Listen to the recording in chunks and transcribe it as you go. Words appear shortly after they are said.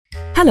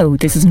Hello,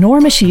 this is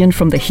Norma Sheehan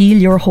from the Heal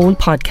Your Hole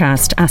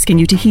podcast, asking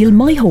you to heal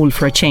my hole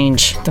for a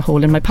change, the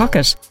hole in my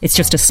pocket. It's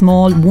just a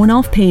small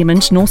one-off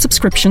payment, no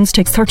subscriptions,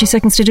 takes 30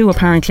 seconds to do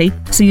apparently.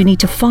 So you need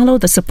to follow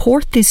the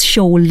support this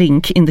show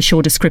link in the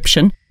show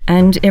description,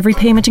 and every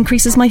payment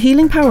increases my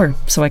healing power,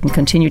 so I can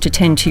continue to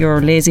tend to your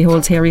lazy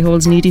holes, hairy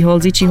holes, needy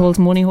holes, itchy holes,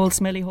 money holes,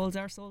 smelly holes,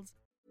 arseholes.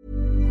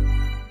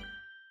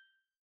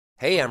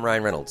 Hey, I'm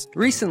Ryan Reynolds.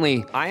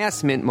 Recently, I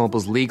asked Mint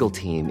Mobile's legal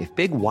team if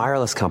big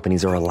wireless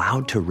companies are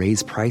allowed to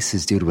raise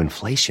prices due to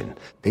inflation.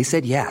 They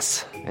said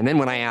yes. And then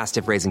when I asked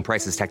if raising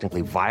prices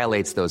technically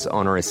violates those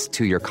onerous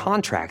 2-year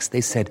contracts, they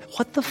said,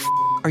 "What the f***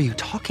 are you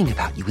talking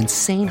about, you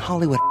insane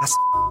Hollywood ass?"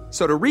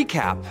 So to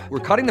recap, we're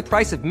cutting the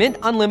price of Mint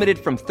Unlimited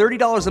from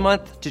 $30 a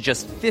month to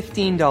just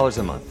 $15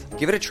 a month.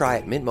 Give it a try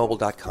at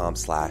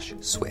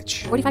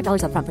mintmobile.com/switch.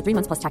 $45 up front for 3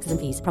 months plus taxes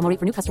and fees. Promo rate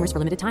for new customers for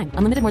limited time.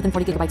 Unlimited more than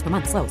 40 gigabytes per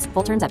month. Slows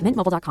full terms at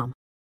mintmobile.com.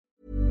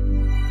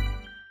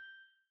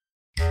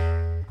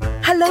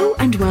 Hello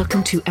and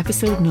welcome to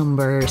episode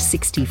number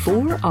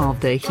 64 of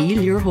the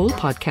Heal Your Hole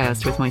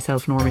podcast with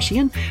myself, Norma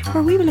Sheehan,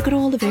 where we will look at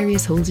all the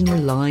various holes in your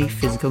life: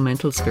 physical,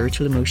 mental,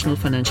 spiritual, emotional,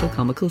 financial,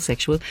 comical,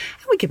 sexual, and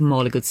we give them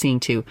all a good seeing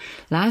too.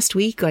 Last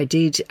week I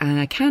did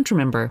Can't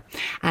Remember,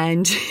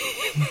 and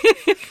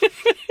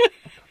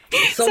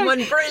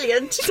Someone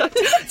brilliant.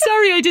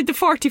 Sorry, I did the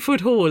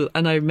 40-foot hole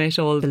and I met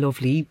all the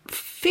lovely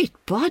fit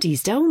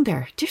bodies down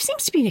there. There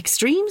seems to be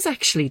extremes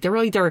actually. They're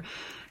either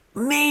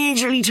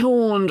majorly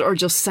toned or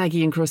just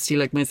saggy and crusty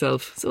like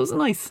myself. So it was a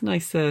nice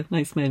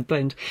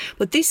blend.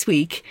 But this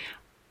week,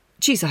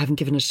 geez, I haven't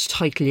given it a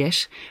title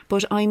yet,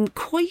 but I'm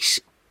quite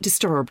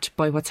disturbed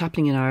by what's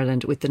happening in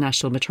Ireland with the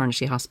National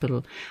Maternity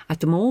Hospital. At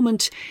the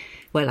moment,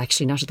 well,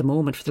 actually not at the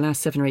moment, for the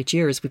last 7 or 8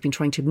 years, we've been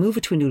trying to move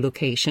it to a new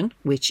location,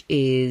 which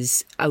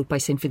is out by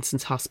St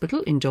Vincent's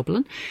Hospital in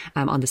Dublin,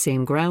 on the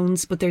same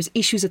grounds. But there's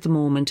issues at the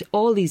moment,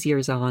 all these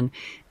years on,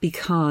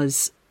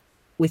 because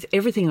with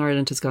everything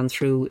Ireland has gone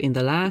through in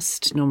the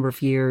last number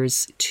of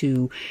years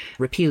to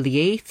repeal the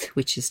 8th,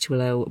 which is to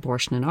allow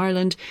abortion in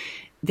Ireland,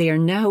 they are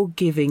now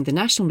giving the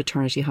National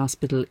Maternity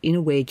Hospital, in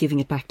a way, giving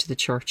it back to the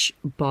church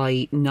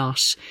by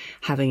not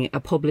having a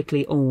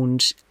publicly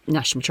owned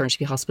National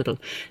Maternity Hospital.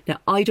 Now,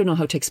 I don't know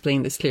how to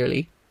explain this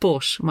clearly,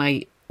 but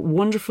my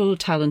wonderful,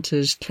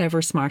 talented,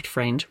 clever, smart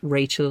friend,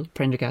 Rachel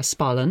Prendergast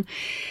Spallin,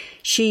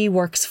 she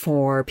works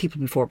for People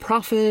Before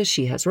Profit.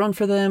 She has run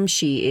for them.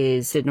 She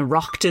is an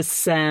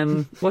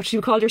Oireachtas, what do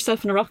you call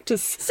yourself, an Oireachtas?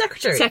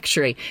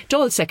 Secretary.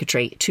 Dáil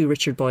secretary to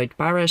Richard Boyd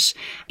Barrett.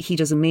 He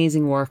does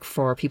amazing work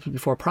for People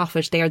Before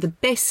Profit. They are the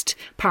best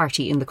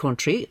party in the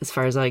country, as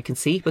far as I can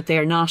see, but they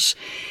are not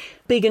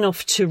big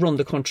enough to run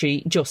the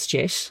country just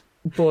yet.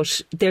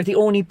 But they're the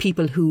only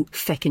people who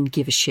feckin'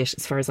 give a shit,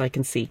 as far as I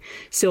can see.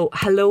 So,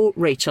 hello,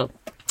 Rachel.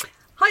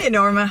 Hiya,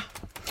 Norma.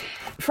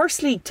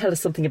 Firstly, tell us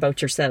something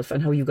about yourself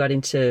and how you got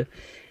into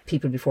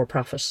People Before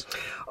Profit.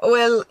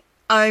 Well,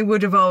 I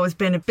would have always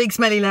been a big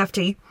smelly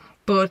lefty,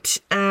 but,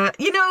 I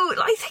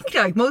think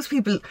like most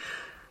people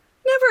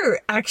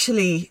never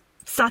actually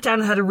sat down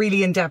and had a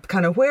really in-depth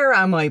kind of, where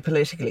am I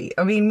politically?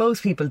 I mean,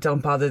 most people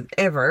don't bother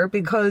ever,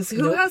 because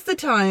who has the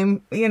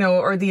time,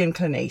 or the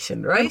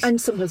inclination, right?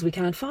 And sometimes we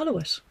can't follow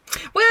it.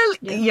 Well,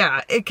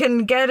 yeah, it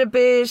can get a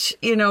bit,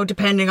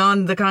 depending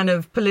on the kind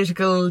of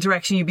political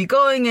direction you be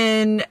going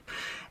in.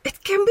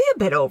 It can be a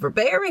bit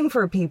overbearing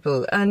for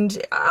people,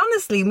 and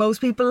honestly, most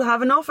people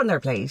have enough on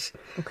their plate.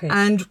 Okay,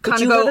 and but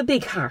you have a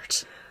big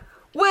heart.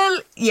 Well,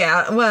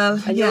 yeah,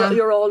 and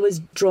you're always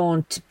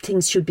drawn to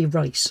things should be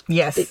right.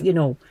 Yes,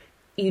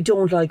 you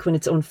don't like when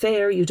it's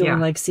unfair. You don't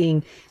like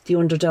seeing the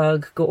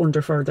underdog go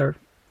under further.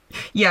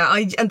 Yeah,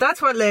 and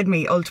that's what led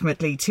me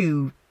ultimately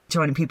to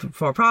joining People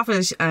Before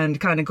Profit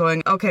and kind of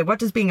going, okay, what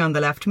does being on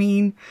the left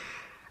mean?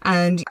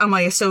 And am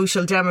I a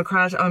social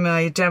democrat? Am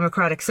I a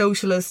democratic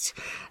socialist?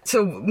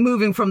 So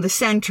moving from the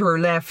centre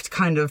left,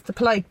 kind of the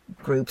polite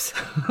groups.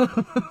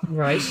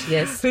 Right,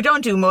 yes. Who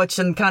don't do much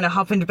and kind of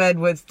hop into bed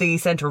with the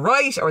centre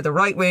right or the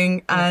right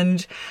wing. Yeah.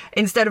 And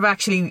instead of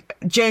actually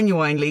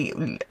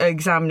genuinely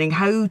examining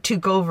how to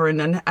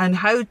govern and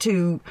how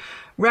to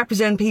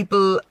represent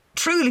people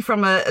truly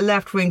from a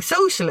left-wing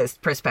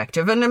socialist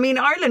perspective. And I mean,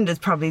 Ireland is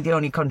probably the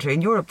only country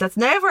in Europe that's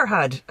never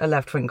had a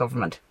left-wing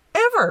government.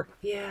 Ever.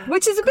 Yeah.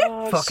 Which is a bit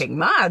fucking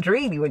mad,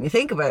 really, when you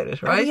think about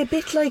it, right? A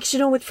bit like,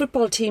 with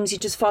football teams, you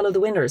just follow the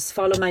winners.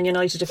 Follow Man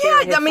United.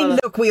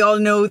 Look, we all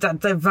know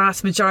that the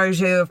vast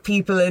majority of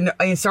people,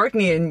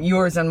 certainly in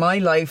yours and my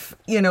life,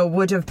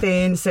 would have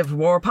been Civil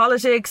War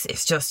politics.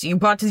 It's just,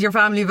 what does your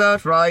family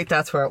vote? Right,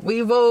 that's where we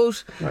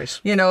vote.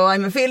 Right.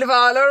 I'm a Fianna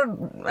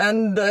Fáiler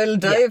and I'll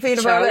die a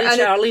Fianna Fáiler.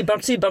 Charlie,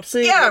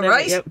 Butsy. Yeah,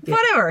 right. Yep.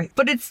 Whatever.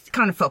 But it's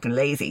kind of fucking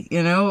lazy,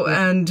 Yeah.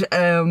 And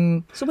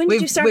so when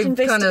did you start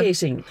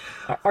investigating?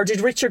 Or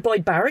did Richard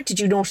Boyd Barrett, did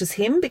you notice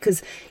him?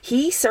 Because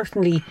he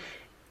certainly,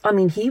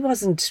 he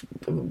wasn't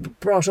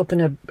brought up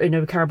in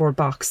a cardboard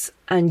box,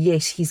 and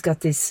yet he's got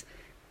this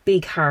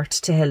big heart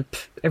to help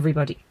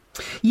everybody.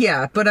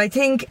 Yeah, but I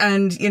think,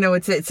 and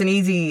it's an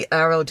easy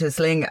arrow to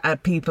sling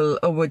at people,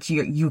 which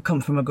you come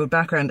from a good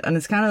background, and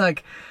it's kind of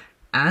like,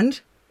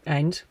 and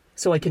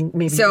So I can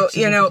maybe... So,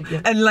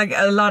 and like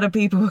a lot of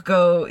people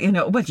go,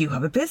 well, you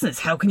have a business.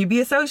 How can you be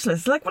a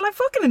socialist? Like, well, I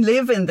fucking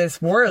live in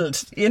this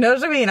world. You know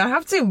what I mean? I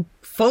have to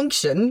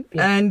function.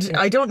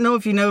 I don't know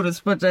if you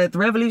noticed, but the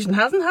revolution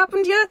hasn't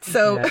happened yet.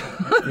 So,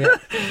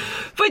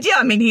 but yeah,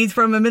 I mean, he's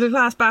from a middle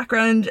class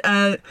background.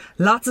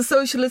 Lots of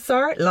socialists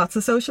are, lots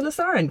of socialists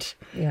aren't.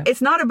 Yeah.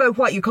 It's not about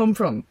what you come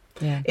from.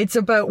 Yeah. It's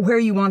about where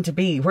you want to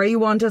be, where you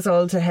want us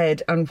all to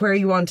head, and where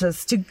you want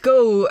us to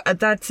go.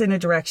 That's in a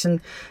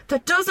direction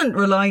that doesn't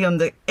rely on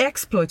the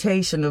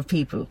exploitation of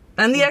people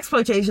and the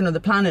exploitation of the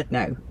planet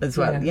now as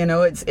well.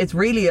 Yeah. It's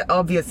really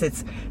obvious.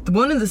 It's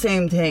one and the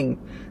same thing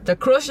that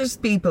crushes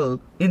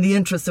people in the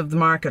interest of the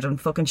market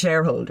and fucking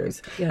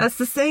shareholders. Yeah. That's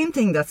the same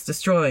thing that's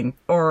destroying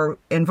our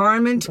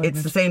environment.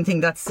 It's the same thing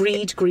that's...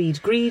 Greed. Well,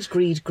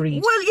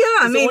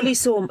 yeah, There's only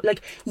so...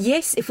 Like,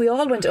 yes, if we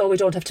all went, we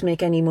don't have to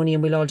make any money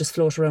and we'll all just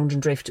float around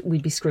and drift,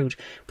 we'd be screwed.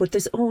 But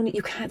there's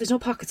no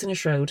pockets in a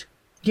shroud.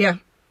 Yeah.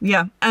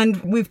 Yeah, and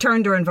we've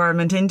turned our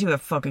environment into a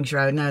fucking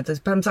shroud now.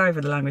 I'm sorry for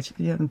the language.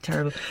 Yeah, I'm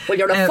terrible. Well,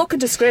 you're a fucking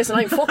disgrace, and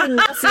I'm fucking...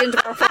 That's the end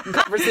of our fucking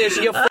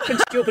conversation. You fucking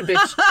stupid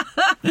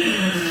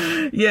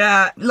bitch.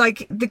 Yeah,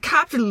 like the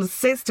capitalist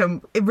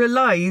system, it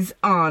relies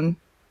on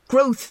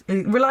growth.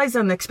 It relies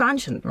on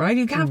expansion, right?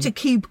 You have to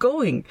keep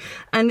going.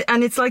 And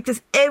it's like this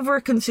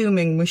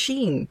ever-consuming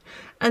machine.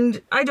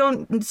 And I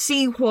don't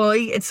see why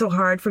it's so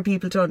hard for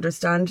people to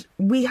understand.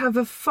 We have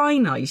a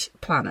finite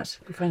planet,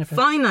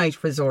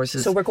 finite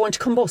resources. So we're going to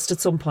combust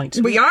at some point.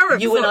 We are.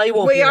 You and I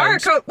won't we be are.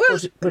 around,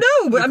 But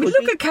I mean,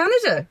 look at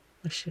Canada.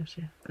 Oh, shit,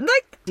 yeah.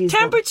 Like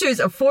temperatures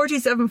of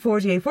 47,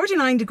 48,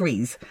 49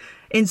 degrees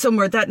in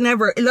somewhere that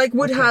never,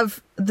 would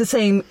have the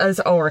same as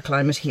our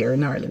climate here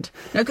in Ireland.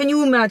 Now, can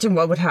you imagine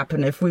what would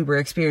happen if we were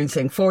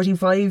experiencing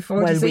 45,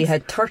 46? Well, we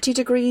had 30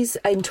 degrees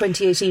in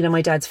 2018 and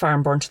my dad's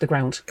farm burnt to the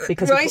ground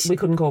because we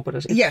couldn't cope with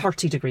it. It's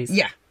 30 degrees.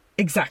 Yeah,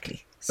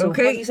 exactly. So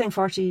okay. What are you saying,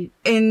 40?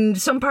 In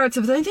some parts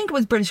of, I think it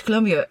was British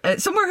Columbia,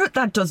 somewhere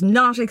that does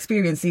not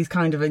experience these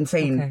kind of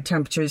insane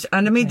temperatures.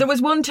 And I mean, there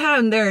was one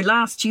town there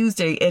last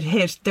Tuesday, it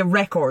hit the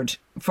record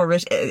for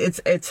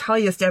its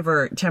highest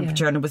ever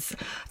temperature. And I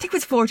think it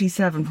was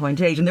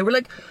 47.8. And they were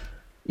like,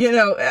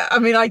 I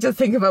mean, I just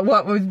think about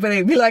what would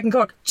be like in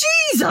Cork.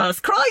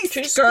 Jesus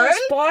Christ, girl.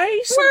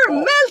 We're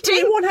melting.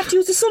 We won't have to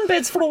use the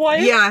sunbeds for a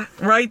while. Yeah,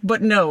 right.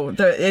 But no,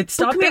 it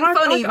stopped being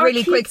funny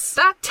really quick.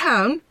 That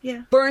town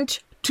burnt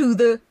to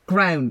the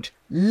ground,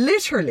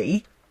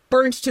 literally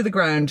burnt to the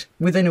ground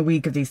within a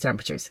week of these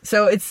temperatures.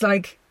 So it's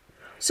like...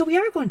 So we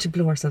are going to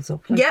blow ourselves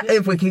up.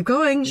 If we keep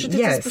going,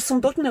 There's some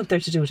button out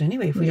there to do it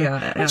anyway. If we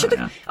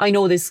don't. I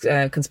know this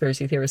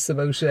conspiracy theorists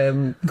about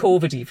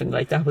COVID even,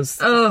 like that was...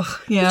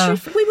 Oh, yeah.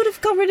 We would have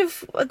got rid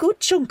of a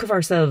good chunk of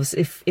ourselves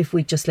if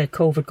we just let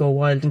COVID go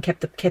wild and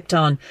kept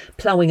on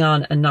ploughing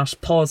on and not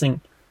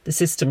pausing the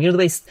system. The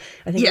way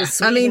I think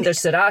Sweden, they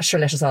said,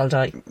 sure, let us all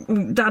die.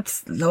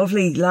 That's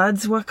lovely,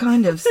 lads. What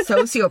kind of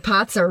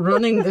sociopaths are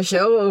running the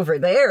show over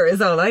there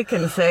is all I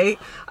can say.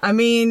 I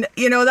mean,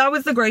 that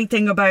was the great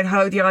thing about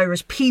how the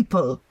Irish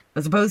people,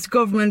 as opposed to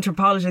government or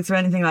politics or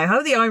anything like,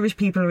 how the Irish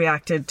people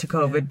reacted to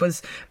COVID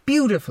was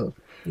beautiful.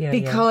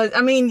 Because,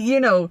 I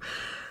mean,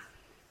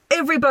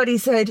 everybody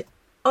said,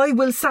 I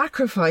will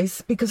sacrifice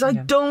because I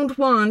don't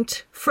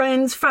want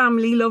friends,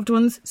 family, loved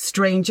ones,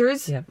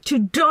 strangers to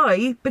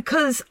die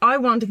because I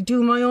want to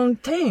do my own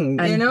thing,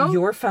 and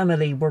your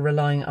family were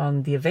relying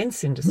on the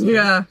events industry.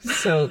 Yeah.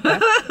 So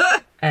that,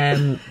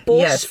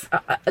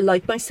 but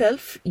like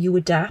myself, you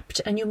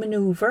adapt and you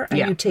manoeuvre and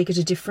you take it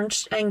a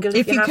different angle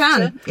if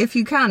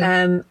you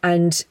can.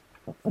 And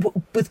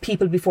with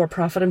people before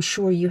profit, I'm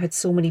sure you had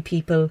so many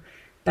people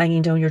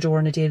banging down your door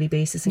on a daily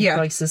basis in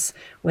crisis,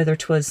 whether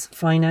it was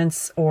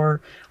finance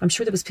or I'm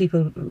sure there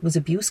was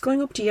abuse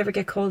going up. Do you ever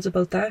get calls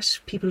about that?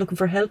 People looking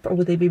for help, or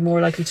would they be more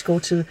likely to go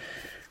to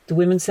the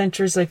women's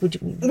centres?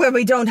 Well,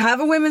 we don't have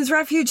a women's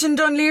refuge in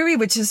Dunleary,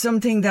 which is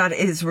something that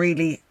is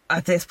really,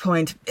 at this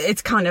point,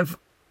 it's kind of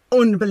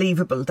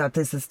unbelievable that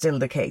this is still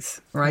the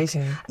case, right?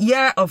 Okay.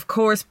 Yeah, of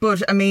course,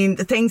 but I mean,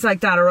 things like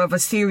that are of a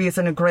serious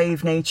and a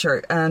grave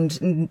nature,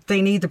 and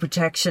they need the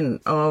protection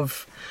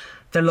of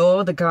the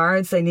law, the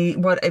guards. They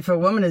need if a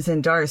woman is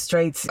in dire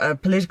straits, a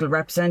political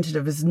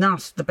representative is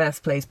not the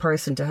best placed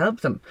person to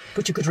help them.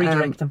 But you could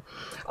redirect them.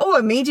 Oh,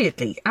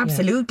 immediately,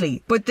 absolutely. Yeah.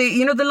 But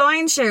the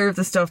lion's share of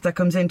the stuff that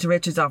comes into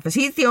Richard's office,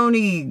 he's the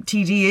only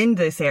TD in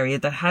this area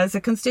that has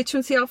a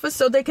constituency office,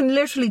 so they can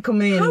literally come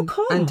in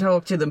and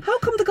talk to them. How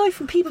come the guy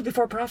from People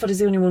Before Profit is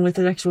the only one with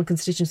an actual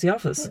constituency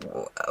office?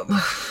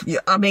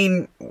 I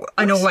mean,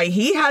 I know why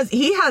he has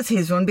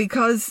his one,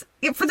 because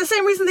for the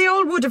same reason they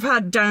all would have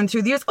had down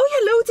through the years. Oh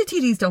yeah, loads of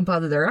TDs don't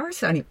bother their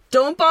arse anymore.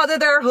 Don't bother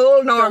their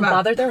hole, Norma. Don't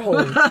bother their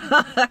hole.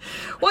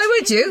 Why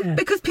would you? Yeah.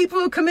 Because people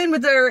will come in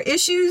with their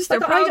issues, their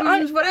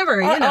problems,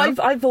 whatever.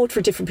 I vote for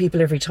different people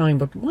every time,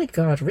 but my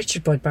God,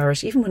 Richard Boyd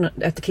Barrett, even when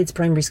at the kids'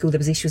 primary school there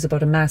was issues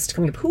about a mast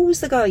coming up. Who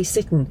was the guy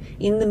sitting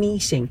in the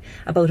meeting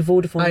about a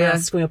Vodafone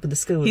mast going up in the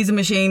school? He's a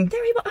machine.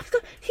 There he was.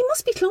 He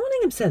must be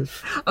cloning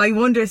himself. I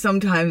wonder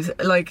sometimes,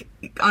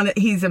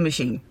 he's a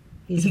machine.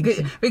 he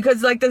could,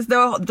 because like there's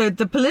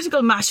the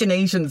political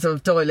machinations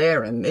of Dáil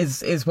Éireann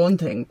is one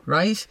thing,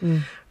 right?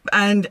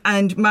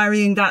 And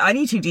marrying that,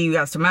 any TD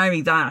has to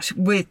marry that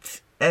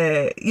with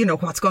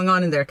what's going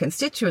on in their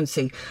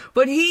constituency.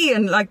 But he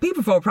and like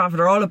People for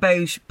Profit are all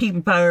about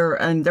people power,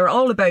 and they're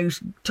all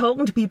about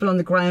talking to people on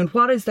the ground.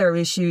 What is their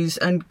issues,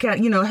 and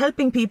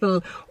helping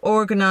people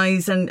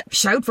organise and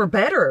shout for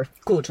better.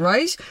 Good,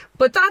 right?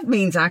 But that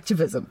means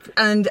activism,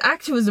 and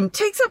activism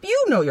takes up,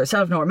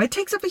 yourself, Norma, it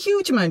takes up a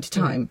huge amount of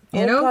time.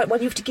 You know, God, well,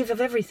 you have to give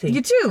of everything.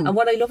 You do. And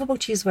what I love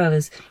about you as well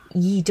is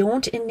you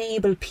don't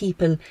enable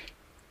people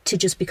to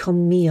just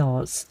become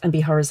meows and be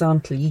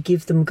horizontal. You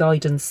give them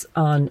guidance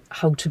on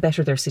how to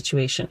better their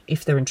situation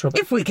if they're in trouble.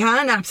 If we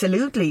can,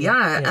 absolutely,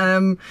 yeah.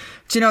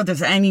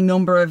 There's any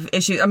number of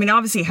issues. I mean,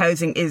 obviously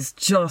housing is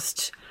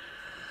just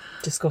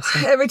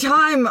disgusting. Every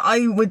time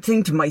I would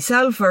think to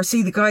myself or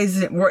see the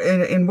guys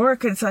in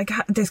work, it's like,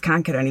 this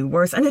can't get any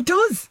worse. And it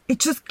does. It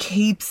just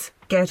keeps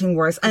getting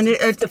worse. And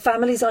the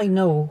families I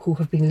know who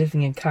have been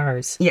living in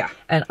cars. Yeah.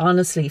 And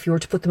honestly, if you were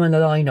to put them in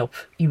a lineup,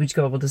 you would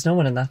go, well, there's no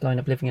one in that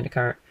lineup living in a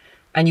car.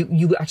 And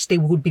you actually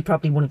would be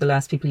probably one of the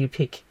last people you'd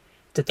pick.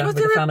 That were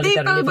the families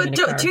that are living in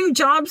a car. 2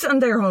 jobs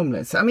and they're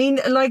homeless. I mean,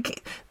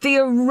 like the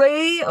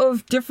array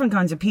of different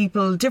kinds of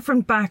people,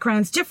 different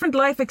backgrounds, different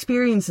life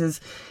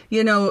experiences.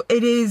 It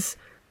is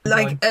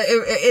like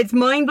it's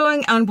mind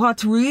blowing. And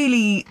what's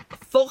really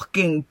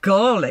fucking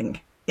galling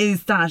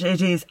is that it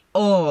is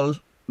all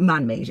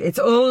man-made. It's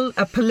all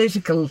a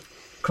political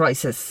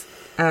crisis.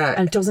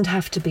 And it doesn't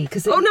have to be.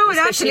 Cause it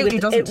absolutely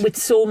doesn't. With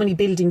so many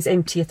buildings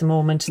empty at the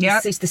moment.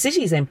 The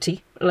city's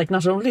empty. Like,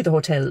 not only the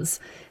hotels.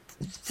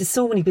 There's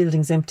so many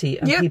buildings empty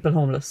and people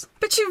homeless.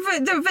 But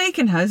there are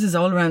vacant houses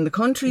all around the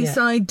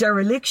countryside.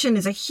 Dereliction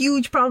is a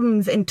huge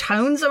problem in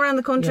towns around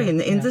the country,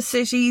 in the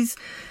cities.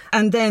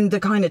 And then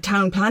the kind of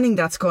town planning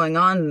that's going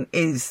on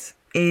is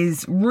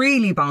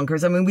really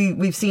bonkers. I mean,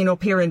 we've seen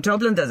up here in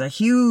Dublin, there's a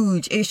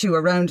huge issue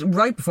around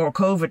right before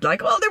COVID.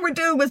 Like, all they were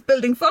doing was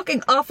building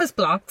fucking office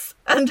blocks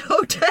and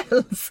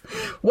hotels.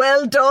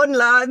 Well done,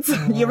 lads.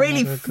 You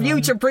really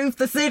future-proofed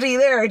the city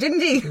there,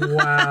 didn't you?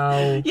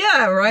 Wow.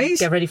 Yeah, right?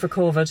 Get ready for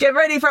COVID. Get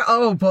ready for...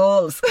 Oh,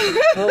 balls.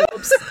 Oh,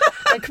 oops.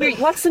 And come here,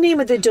 what's the name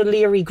of the Dún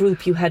Laoghaire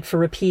group you had for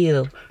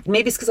repeal?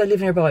 Maybe it's because I live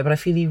nearby, but I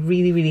feel you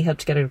really, really helped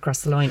to get it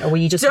across the line. Or were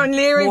you just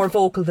more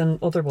vocal than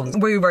other ones?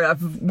 We were a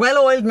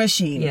well-oiled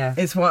machine,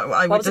 is what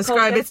I would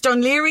describe. It's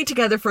Dún Laoghaire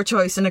Together for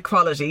Choice and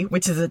Equality,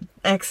 which is an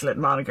excellent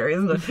moniker,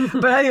 isn't it?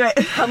 But anyway...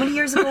 How many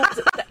years ago was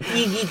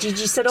it? Did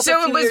you set up a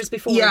few years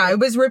before? Yeah, it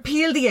was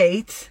Repeal the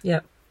 8th.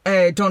 Yeah.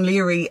 Dún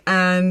Laoghaire,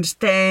 and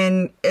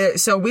then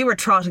so we were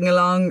trotting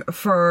along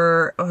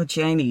for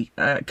Janie,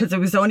 because it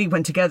was only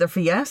when Together for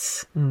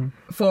Yes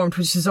formed,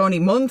 which was only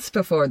months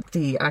before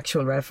the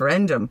actual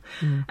referendum.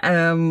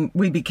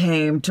 We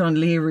became Dún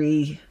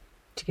Laoghaire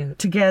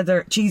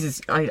Together.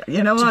 Jesus,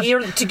 you know what?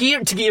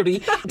 Together.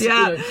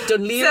 Yeah.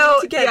 Dún Laoghaire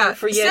Together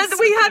for Yes. So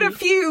we had a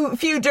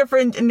few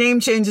different name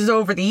changes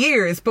over the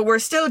years, but we're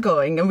still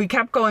going, and we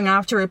kept going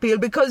after Repeal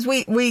because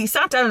we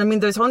sat down. I mean,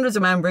 there's hundreds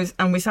of members,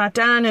 and we sat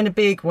down in a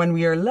big, when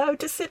we were allowed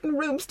to sit in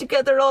rooms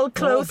together all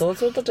close. Oh,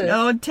 those were the days.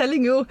 No, I'm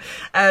telling you.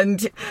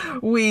 And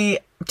we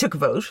took a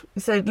vote.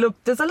 We said,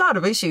 look, there's a lot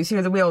of issues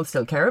here that we all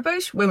still care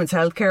about. Women's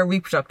healthcare,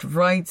 reproductive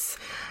rights,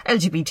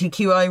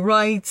 LGBTQI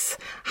rights,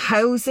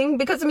 housing.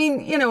 Because, I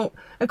mean,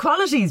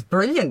 equality is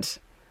brilliant.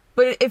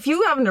 But if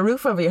you haven't a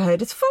roof over your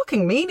head, it's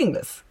fucking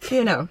meaningless,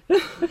 You know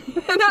what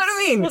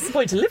I mean? What's the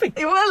point of living?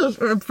 Well,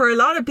 for a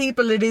lot of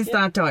people, it is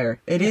that dire.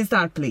 It is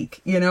that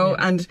bleak,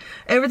 and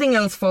everything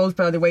else falls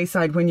by the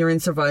wayside when you're in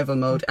survival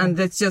mode. And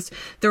it's just,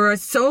 there are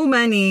so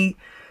many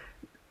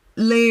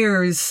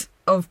layers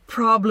of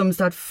problems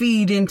that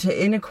feed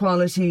into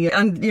inequality,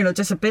 and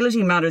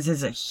disability matters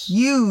is a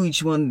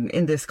huge one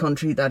in this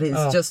country that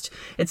is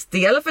it's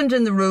the elephant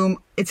in the room.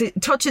 It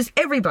touches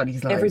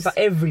everybody's lives.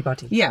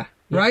 Everybody. Yeah.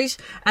 Right?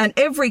 And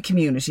every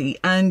community.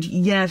 And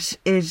yet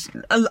it,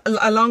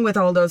 along with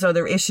all those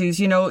other issues,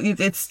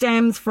 it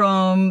stems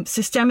from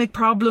systemic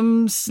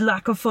problems,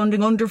 lack of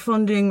funding,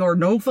 underfunding or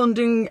no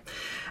funding.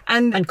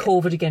 And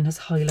COVID again has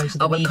highlighted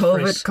the need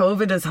for it.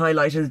 COVID has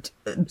highlighted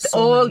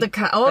all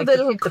the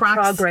little cracks.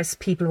 The progress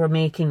people were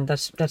making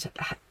that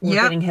were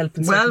getting help.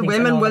 Well,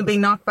 women will be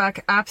knocked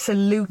back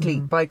absolutely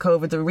by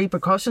COVID. The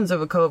repercussions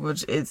of a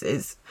COVID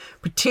is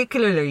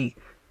particularly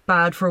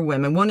bad for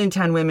women. 1 in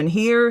 10 women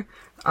here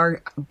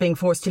are being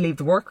forced to leave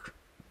the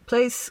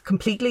workplace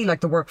completely, like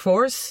the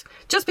workforce,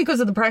 just because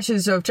of the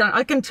pressures of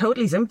I can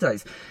totally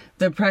sympathise.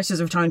 The pressures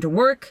of trying to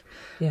work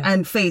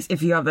and face,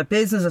 if you have a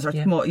business or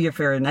if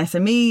you're an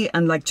SME,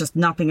 and like just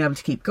not being able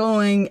to keep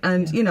going.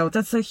 And,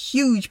 that's a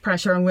huge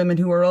pressure on women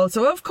who are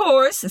also, of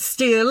course,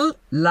 still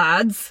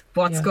lads,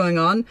 what's going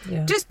on,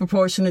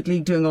 disproportionately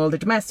doing all the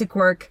domestic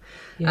work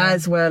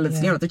as well as,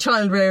 the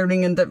child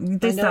rearing and that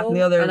and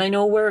the other. And I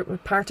know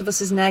part of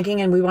us is nagging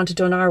and we want it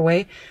done our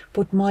way,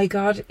 but my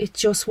God, it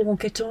just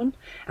won't get done.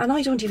 And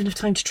I don't even have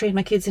time to train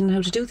my kids in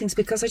how to do things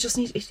because I just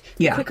need it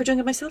quicker doing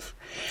it myself.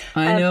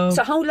 I know.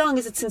 So how long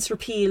is it since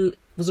repeal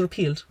was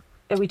repealed?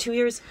 Are we 2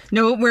 years?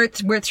 No, we're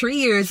 3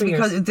 years 3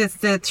 years. because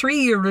the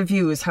 3-year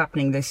review is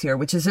happening this year,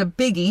 which is a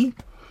biggie.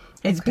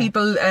 It's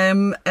people,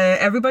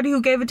 everybody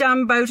who gave a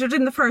damn about it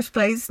in the first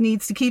place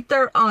needs to keep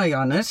their eye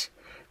on it,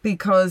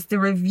 because the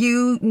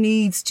review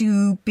needs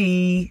to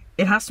be,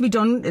 it has to be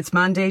done. It's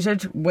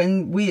mandated.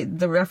 When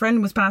the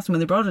referendum was passed and when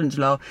they brought it into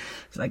law,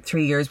 it's like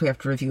 3 years we have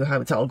to review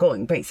how it's all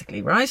going,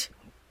 basically, right?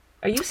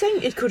 Are you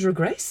saying it could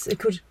regress? It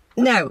could...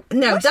 No,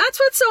 that's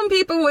what some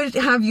people would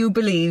have you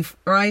believe,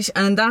 right?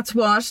 And that's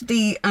what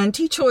the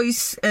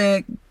anti-choice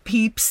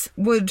peeps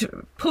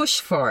would push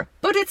for.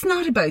 But it's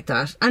not about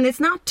that. And it's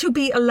not to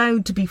be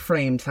allowed to be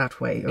framed that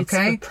way,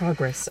 okay? It's for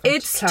progress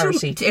and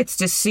clarity. It's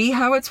to see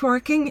how it's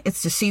working.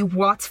 It's to see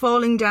what's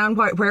falling down,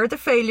 where are the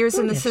failures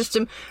in the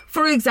system.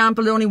 For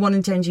example, only 1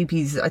 in 10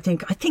 GPs, I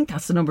think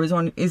that's the number,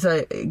 is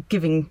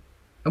giving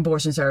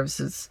abortion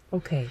services.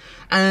 Okay.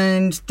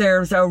 And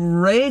there's a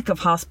rake of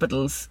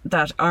hospitals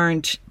that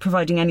aren't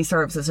providing any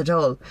services at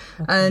all.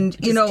 Okay. And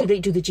do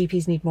the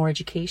GPs need more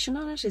education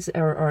on it?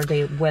 Or are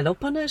they well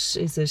up on it?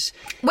 Is it?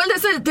 Well,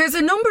 there's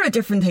a number of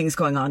different things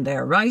going on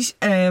there, right?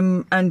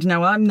 And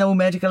now I'm no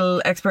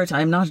medical expert.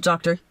 I'm not a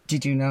doctor.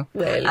 Did you know?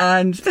 Well,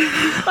 and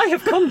I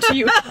have come to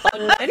you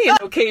on many an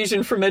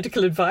occasion for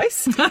medical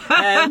advice,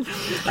 and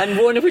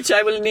one of which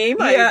I will name.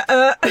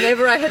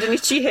 Whenever I had an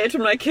itchy head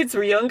when my kids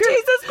were younger,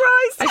 Jesus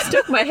Christ, I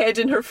stuck my head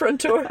in her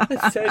front door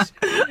and said,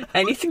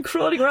 "Anything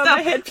crawling around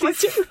my head,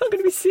 please check. I'm going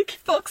to be sick."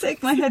 Fuck's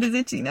sake, my head is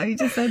itchy. Now you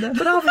just said that.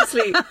 But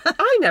obviously,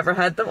 I never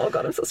had them. Oh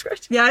God, I'm so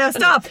scratchy. Yeah,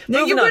 stop.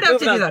 No, you would have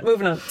to do that.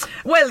 Moving on.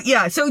 Well,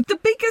 yeah. So the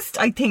biggest,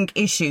 I think,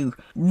 issue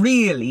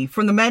really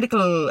from the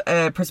medical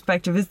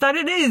perspective is that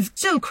it is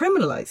still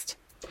criminalised.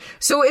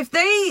 So if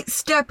they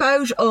step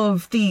out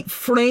of the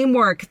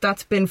framework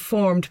that's been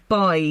formed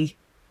by...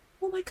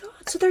 Oh my God,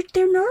 so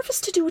they're nervous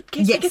to do it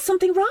in case they get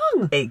something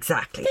wrong.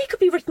 Exactly. They could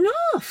be written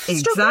off.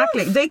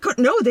 Exactly. They could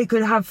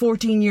have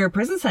 14-year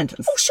prison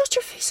sentence. Oh, shut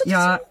your face.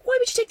 Why would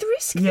you take the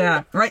risk?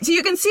 Yeah, right. So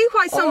you can see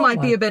why some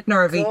might be a bit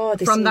nervy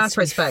from that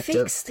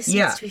perspective. This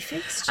needs to be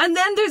fixed. And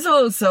then there's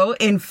also,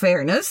 in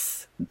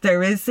fairness,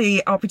 there is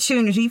the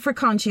opportunity for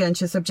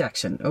conscientious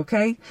objection,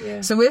 okay?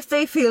 Yeah. So if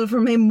they feel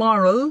from a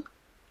moral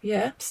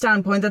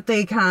standpoint that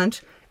they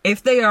can't,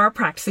 if they are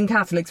practicing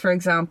Catholics, for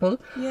example.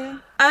 Yeah.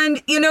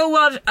 And you know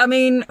what? I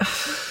mean,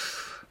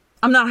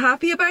 I'm not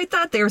happy about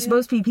that. They're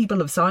supposed to be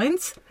people of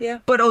science. Yeah.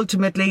 But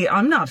ultimately,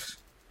 I'm not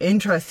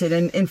interested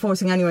in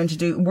forcing anyone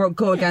to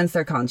go against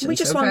their conscience. We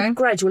just want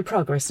gradual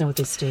progress now at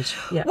this stage.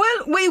 Yeah.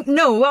 Well,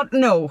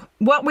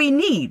 what we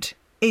need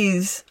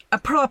is a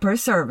proper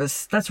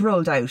service that's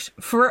rolled out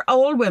for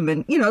all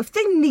women. You know, if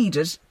they need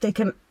it, they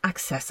can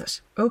access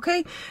it.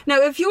 Okay? Now,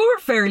 if you're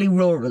fairly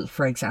rural,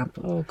 for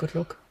example. Oh, good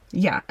luck.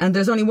 Yeah, and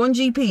there's only one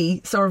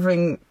GP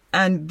serving,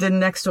 and the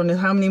next one is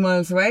how many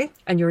miles away?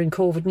 And you're in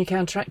COVID and you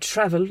can't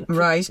travel.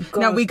 Right.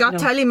 Now, we got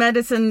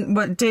telemedicine,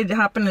 what did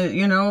happen,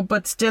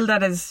 but still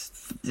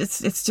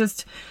it's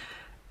just,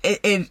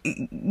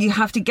 you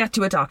have to get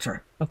to a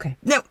doctor. Okay.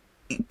 Now,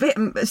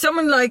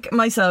 someone like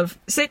myself,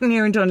 sitting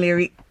here in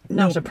Dunleary,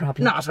 Not a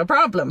problem. Not a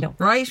problem, no.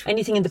 Right?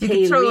 Anything in the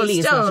pale really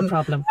is not a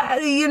problem.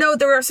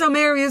 There are some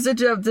areas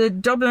of the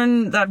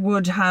Dublin that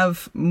would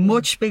have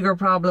much bigger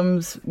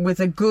problems with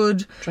a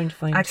good,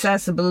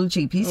 accessible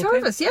GP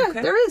service. Yeah,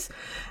 there is.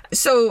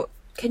 So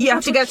you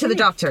have to get to the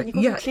doctor. Can you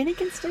go to a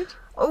clinic instead?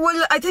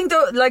 Well, I think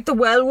the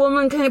Well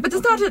Woman clinic, but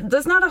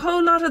there's not a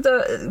whole lot of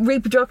the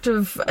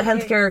reproductive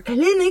healthcare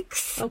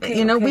clinics.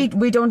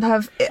 We don't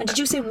have. And did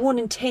you say 1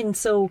 in 10?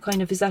 So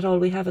kind of is that all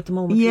we have at the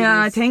moment?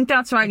 Yeah, I think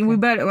that's right.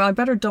 Okay. I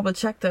better double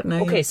check that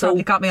now. Okay, so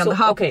you got me on the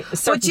hop. Okay, a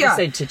certain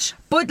percentage.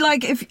 But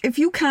like, if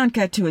you can't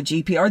get to a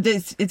GP, or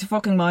it's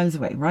fucking miles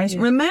away, right?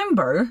 Yeah.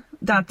 Remember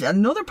that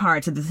another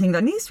part of the thing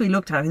that needs to be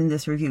looked at in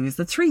this review is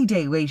the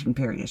 3-day waiting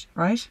period,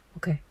 right?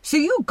 Okay. So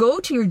you go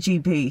to your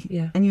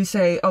GP and you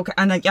say, okay,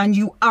 and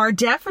you are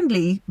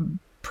definitely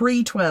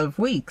pre-12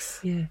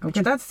 weeks. Yeah.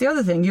 Okay, that's the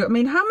other thing. How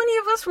many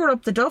of us were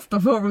up the duff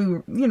before we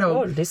were,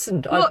 Oh,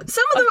 listen. Some of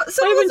us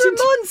are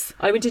months.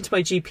 I went into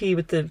my GP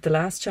with the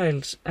last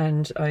child,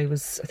 and I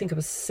think I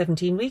was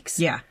 17 weeks.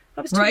 Yeah.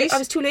 I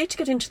was too late to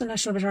get into the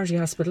National Maternity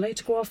Hospital. I had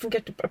to go off and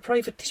get a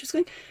private. She was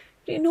going,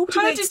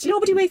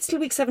 Nobody waits till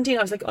week 17.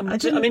 I was like, I'm in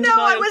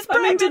denial.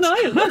 I'm in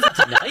denial.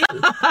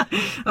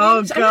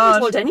 Oh, God. I never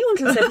told anyone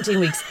till 17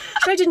 weeks.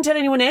 I didn't tell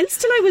anyone else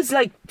till I was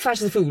like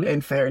fat as a fool. In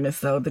fairness,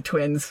 though, the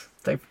twins.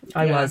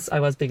 I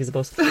was big as a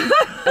bus.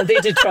 And they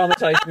did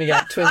traumatise me,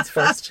 twins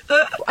first.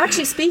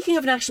 Actually, speaking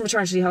of National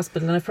Maternity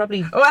Hospital, and I've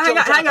probably... Oh,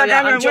 hang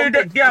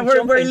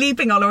on. We're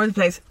leaping all over the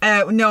place.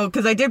 No,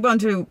 because I did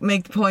want to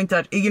make the point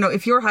that,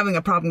 if you're having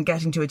a problem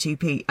getting to a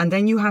GP and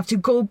then you have to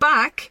go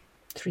back...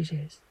 3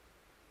 days.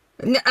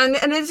 And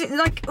it's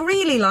like,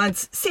 really,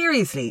 lads,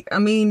 seriously. I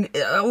mean,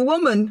 a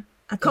woman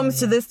comes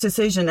to this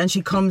decision and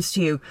she comes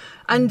to you.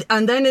 And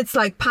then it's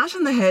like, pat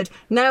on the head.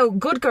 Now,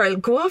 good girl,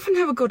 go off and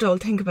have a good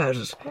old think about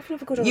it. Go off and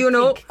have a good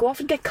old think. Go off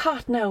and get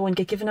caught now and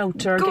get given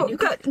out. Or go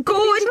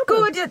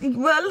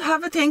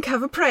have a think,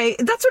 have a pray.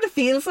 That's what it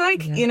feels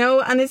like,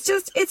 and it's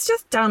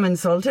just damn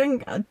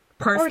insulting.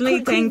 personally or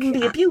it think... could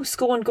even be abuse.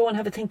 Go and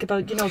have a think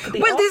about, it could be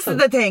Well, this awful. is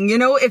the thing,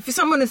 if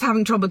someone is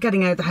having trouble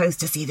getting out of the house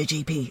to see the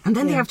GP, and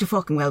then they have to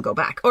fucking well go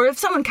back, or if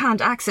someone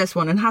can't access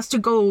one and has to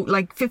go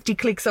like 50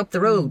 clicks up the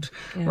road,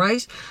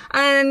 right?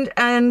 And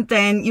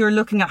then you're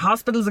looking at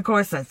hospitals, of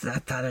course,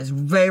 that is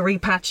very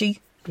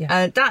patchy.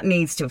 Yeah. That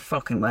needs to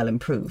fucking well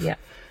improve. Yeah.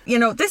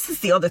 This is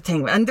the other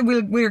thing, and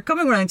we're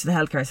coming around to the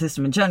healthcare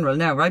system in general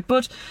now, right?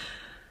 But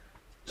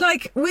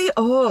like, we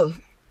all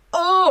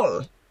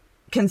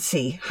can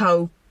see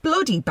how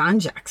bloody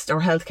banjaxed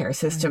our healthcare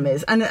system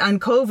is, and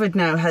COVID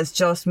now has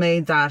just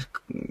made that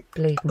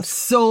Blatant.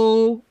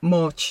 so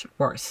much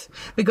worse,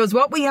 because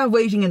what we have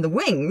waiting in the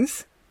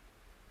wings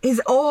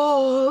is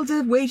all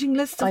the waiting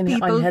lists of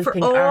people. I'm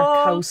helping for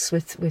Ark House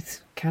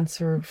with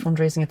cancer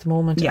fundraising at the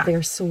moment. Yeah.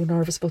 They're so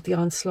nervous about the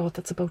onslaught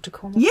that's about to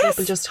come. Yes.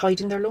 People just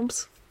hiding their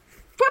lumps.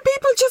 But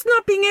people just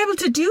not being able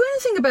to do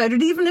anything about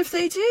it, even if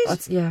they did.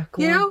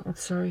 Go on. I'm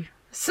sorry.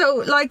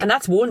 So, like... And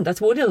that's one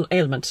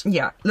ailment.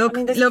 Yeah, look,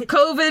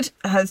 COVID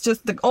has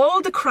just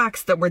all the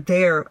cracks that were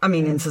there. I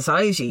mean, in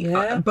society,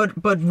 but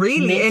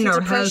really Mental in our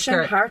depression,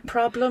 healthcare, heart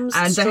problems,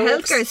 and strokes. the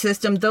healthcare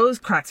system, those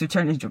cracks have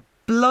turned into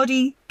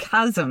bloody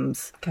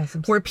chasms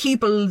where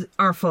people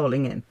are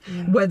falling in.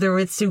 Whether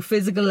it's through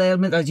physical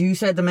ailment, as you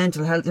said, the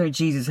mental health. Oh,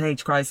 Jesus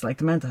H Christ! Like,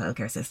 the mental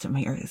healthcare system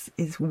here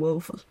is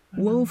woeful,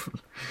 woeful.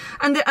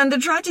 And the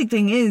tragic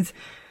thing is,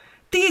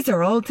 these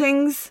are all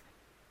things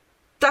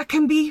that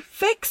can be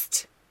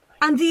fixed.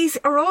 And these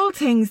are all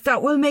things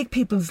that will make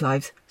people's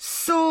lives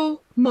so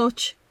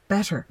much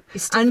better.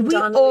 And we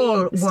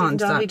all want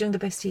that. Donnelly doing the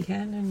best he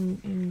can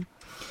in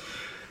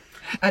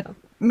at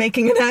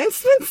making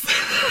announcements.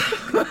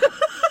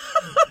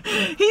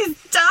 He's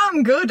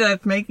damn good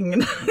at making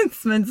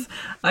announcements.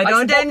 I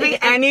don't envy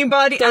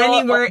anybody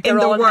anywhere in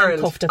the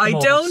world. I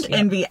don't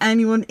envy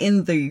anyone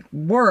in the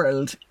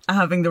world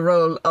having the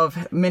role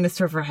of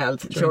Minister for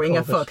Health during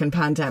a fucking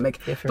pandemic.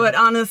 But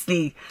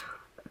honestly,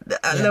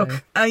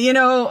 look,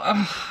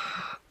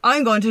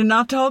 I'm going to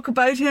not talk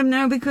about him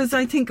now, because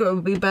I think it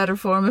would be better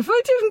for him if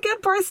I didn't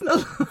get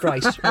personal.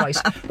 Right.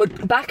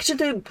 But back to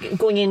the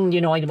going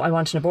in, I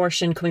want an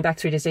abortion, coming back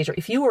 3 days later.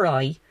 If you or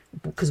I,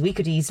 because we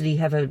could easily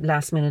have a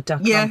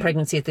last-minute.com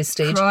pregnancy at this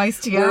stage.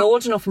 We're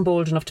old enough and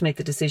bold enough to make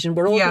the decision.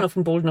 We're old enough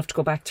and bold enough to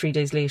go back 3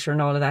 days later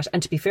and all of that.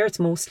 And to be fair, it's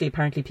mostly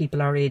apparently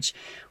people our age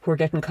who are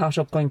getting caught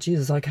up going,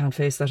 Jesus, I can't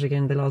face that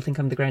again. They'll all think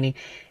I'm the granny.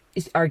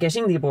 Are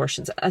getting the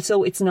abortions.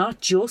 So it's not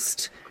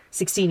just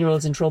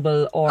 16-year-olds in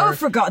trouble or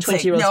for God's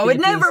sake, 20-year-olds. No, it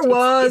never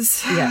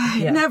was.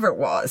 It never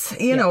was.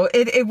 You know,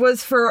 it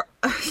was for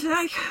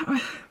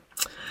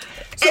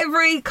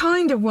every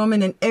kind of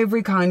woman in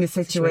every kind of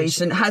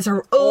situation has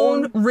her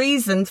own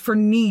reasons for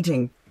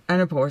needing an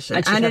abortion,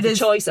 and she has the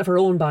choice of her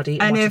own body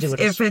and what to do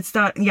with if it's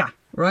that,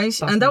 right.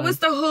 Bottom and that line. was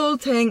the whole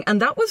thing,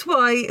 and that was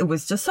why it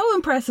was just so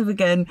impressive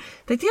again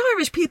that the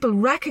Irish people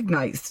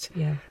recognised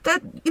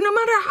that no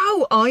matter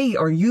how I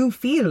or you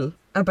feel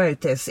about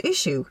this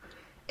issue,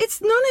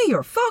 it's none of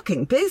your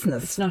fucking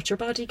business. It's not your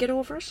body, get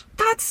over it.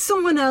 That's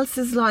someone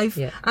else's life.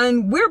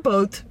 And we're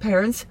both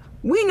parents.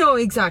 We know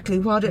exactly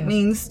what it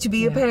means to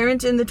be a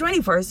parent in the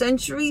 21st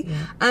century.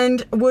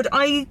 And would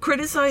I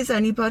criticise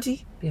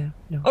anybody?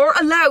 No. Or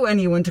allow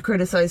anyone to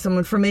criticise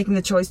someone for making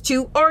the choice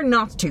to or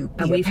not to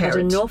be and we've a parent?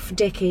 had enough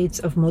decades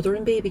of mother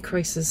and baby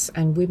crisis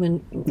and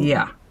women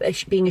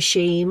being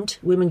ashamed,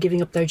 women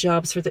giving up their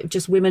jobs,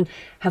 just women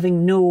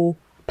having no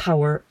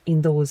power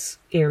in those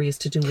areas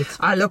to do with...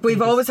 look,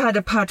 we've always had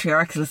a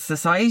patriarchal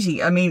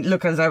society. I mean,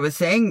 look, as I was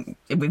saying,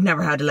 we've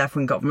never had a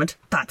left-wing government.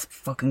 That's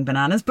fucking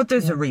bananas, but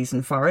there's a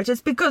reason for it.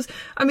 It's because,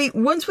 I mean,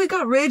 once we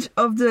got rid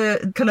of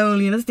the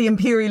colonialists, the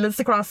imperialists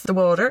across the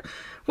water,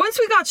 once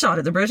we got shot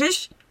at the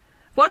British,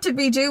 what did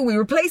we do? We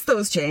replaced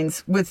those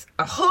chains with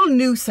a whole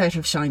new set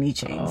of shiny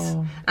chains.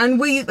 And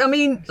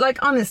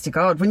honest to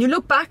God, when you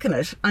look back on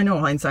it, I know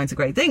hindsight's a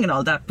great thing and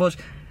all that, but,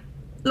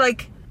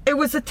 it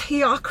was a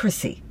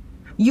theocracy.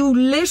 You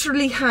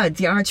literally had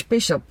the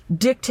Archbishop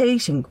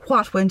dictating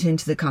what went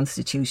into the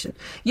Constitution.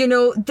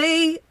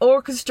 They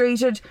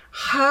orchestrated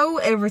how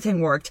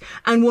everything worked.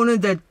 And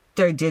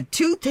they did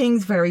two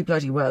things very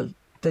bloody well,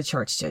 the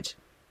Church did.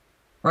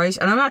 Right?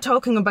 And I'm not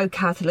talking about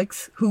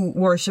Catholics who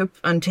worship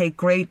and take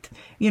great,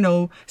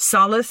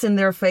 solace in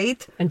their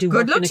faith. And do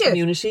good work luck in a to you.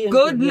 community.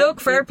 Good luck,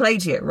 fair play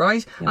to you,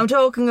 right? Yeah. I'm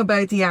talking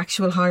about the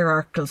actual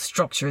hierarchical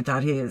structure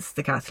that is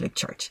the Catholic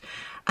Church.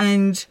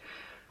 And...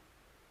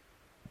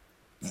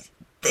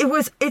 It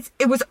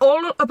was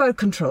all about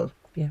control.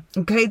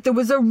 Okay, there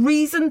was a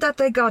reason that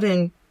they got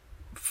in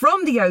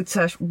from the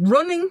outset,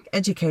 running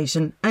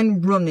education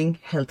and running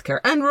healthcare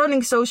and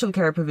running social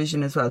care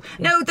provision as well.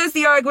 Now, there's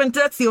the argument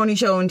that's the only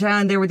show in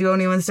town. They were the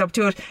only ones up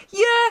to it.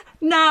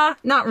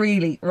 Not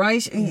really,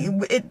 right?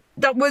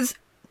 That was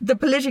the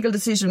political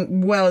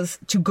decision was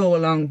to go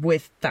along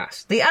with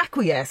that. They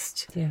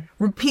acquiesced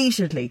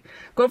repeatedly.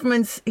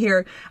 Governments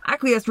here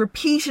acquiesced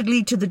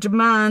repeatedly to the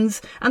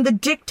demands and the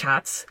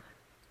diktats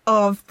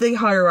of the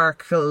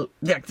hierarchical,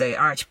 like the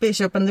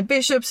Archbishop and the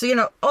bishops,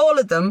 all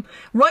of them,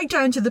 right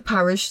down to the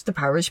parish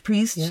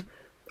priest,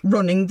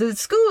 running the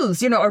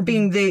schools, or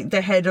being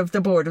the head of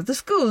the board of the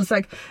schools,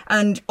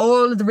 and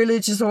all of the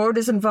religious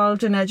orders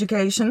involved in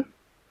education.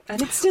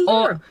 And it's still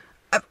there.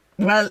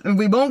 Well,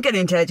 we won't get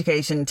into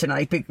education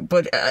tonight,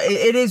 but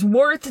it is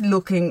worth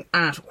looking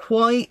at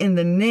why, in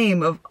the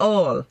name of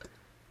all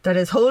that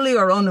is holy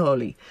or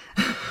unholy,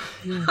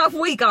 have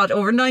we got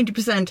over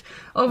 90%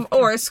 of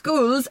our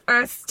schools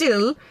are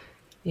still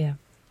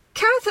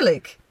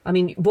Catholic. I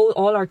mean,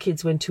 all our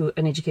kids went to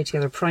an Educate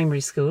Together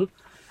primary school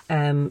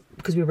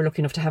because we were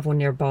lucky enough to have one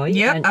nearby.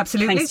 Yeah, and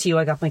absolutely. Thanks to you,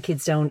 I got my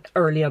kids down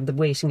early on the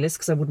waiting list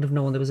because I wouldn't have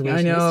known there was a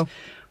waiting list.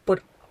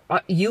 But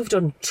you've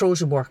done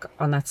Trojan work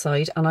on that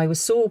side, and I was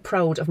so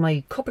proud of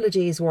my couple of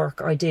days' work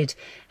I did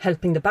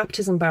helping the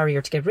baptism barrier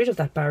to get rid of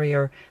that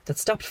barrier that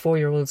stopped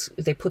 4-year-olds.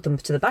 They put them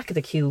to the back of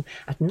the queue.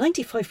 At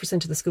 95%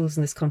 of the schools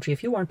in this country,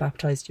 if you weren't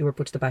baptised, you were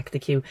put to the back of the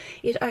queue.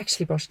 It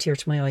actually brought a tear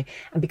to my eye.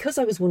 And because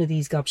I was one of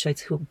these gobshites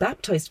who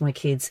baptised my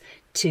kids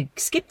to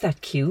skip that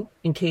queue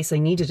in case I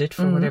needed it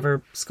for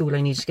whatever school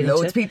I needed to get into.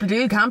 Loads of people do,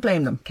 you can't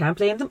blame them. Can't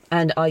blame them.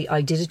 And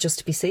I did it just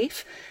to be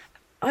safe.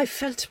 I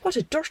felt what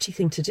a dirty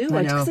thing to do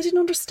because I didn't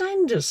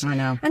understand it. I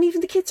know. And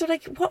even the kids are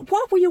like,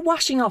 what were you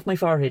washing off my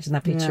forehead in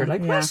that picture?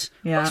 What were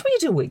you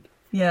doing?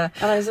 Yeah.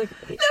 And I was like,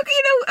 look,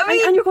 I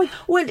mean... And you're going,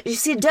 well, you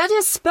see,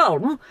 Daddy's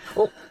sperm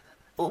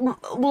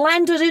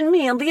landed in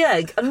me and the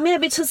egg, and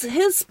maybe it was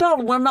his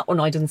sperm. Well, no,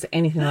 I didn't say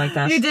anything like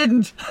that. You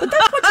didn't. But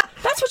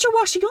that's what you're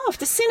washing off,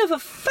 the sin of a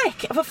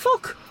fuck.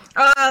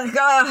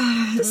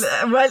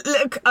 Well,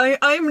 look,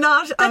 I'm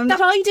not.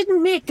 That I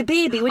didn't make the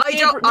baby.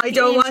 I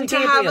don't want to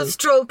have a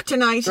stroke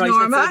tonight, right,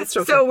 Norma.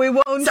 So we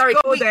won't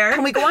go there.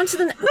 Can we go on to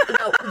the?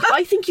 No,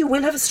 I think you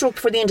will have a stroke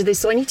before the end of this,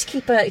 so I need to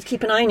keep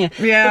an eye on you.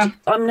 Yeah.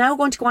 But I'm now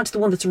going to go on to the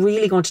one that's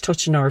really going to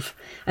touch a nerve,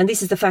 and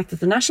this is the fact that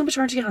the National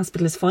Maternity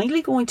Hospital is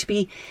finally going to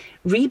be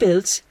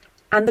rebuilt.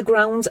 And the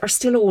grounds are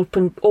still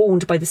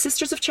owned by the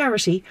Sisters of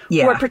Charity,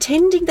 who are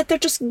pretending that they're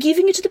just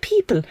giving it to the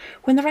people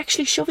when they're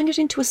actually shoving it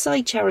into a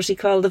side charity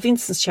called the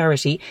Vincent's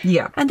Charity,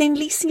 and then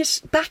leasing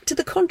it back to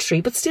the country,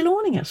 but still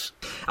owning it.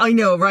 I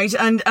know, right?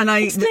 And I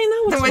explain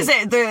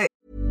that.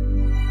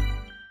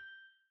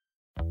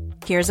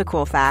 Here's a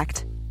cool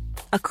fact: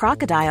 a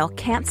crocodile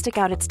can't stick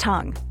out its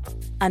tongue.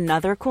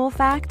 Another cool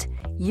fact: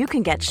 you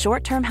can get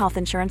short-term health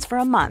insurance for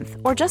a month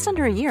or just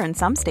under a year in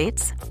some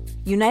states.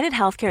 United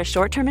Healthcare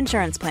short-term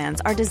insurance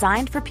plans are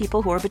designed for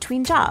people who are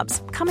between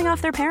jobs, coming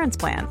off their parents'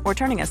 plan, or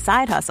turning a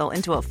side hustle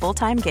into a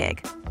full-time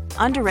gig.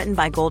 Underwritten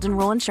by Golden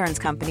Rule Insurance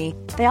Company,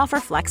 they offer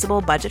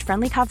flexible,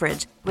 budget-friendly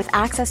coverage with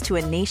access to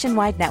a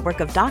nationwide network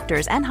of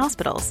doctors and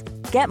hospitals.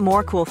 Get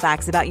more cool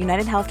facts about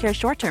United Healthcare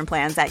short-term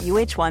plans at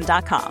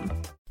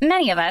uh1.com.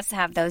 Many of us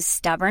have those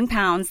stubborn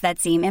pounds that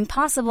seem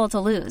impossible to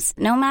lose,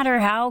 no matter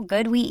how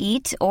good we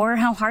eat or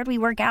how hard we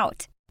work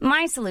out.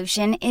 My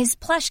solution is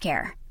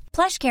PlushCare.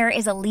 PlushCare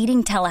is a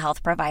leading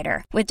telehealth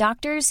provider with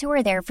doctors who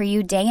are there for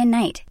you day and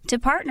night to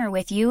partner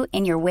with you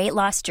in your weight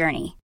loss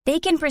journey.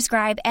 They can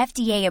prescribe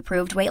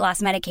FDA-approved weight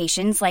loss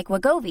medications like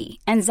Wegovy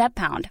and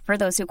Zepbound for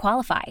those who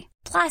qualify.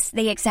 Plus,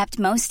 they accept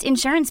most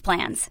insurance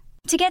plans.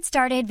 To get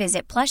started,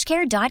 visit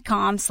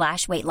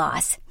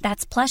plushcare.com/weightloss.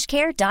 That's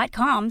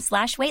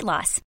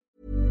plushcare.com/weightloss.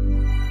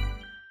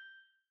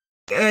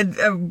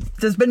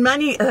 There's been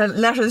many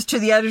letters to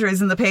the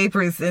editors in the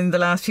papers in the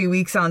last few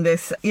weeks on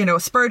this,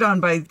 spurred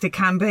on by the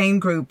campaign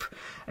group.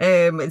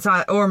 It's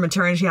our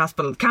maternity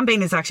hospital.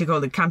 Campaign is actually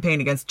called the Campaign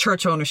Against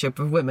Church Ownership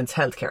of Women's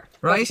Healthcare,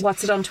 right?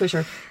 What's it on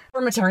Twitter?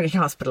 Our maternity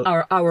hospital.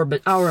 Our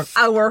maternity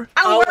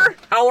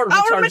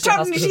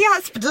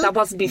hospital. That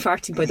wasn't me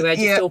farting, by the way. I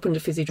just opened a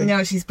fizzy drink.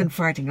 No, she's been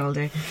farting all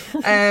day.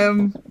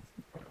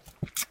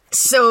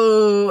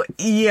 So,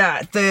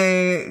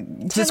 the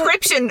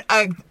description,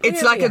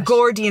 it's like a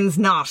Gordian's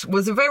knot,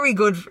 was a very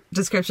good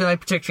description I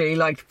particularly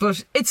liked,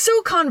 but it's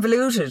so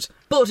convoluted,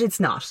 but it's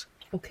not.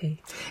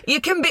 Okay.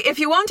 You can be, if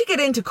you want to get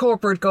into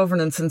corporate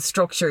governance and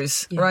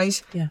structures,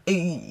 right? Yeah.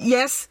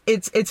 Yes,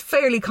 it's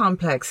fairly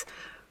complex,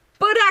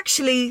 but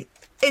actually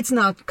it's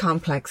not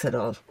complex at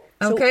all.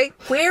 Okay?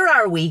 So where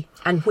are we,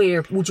 and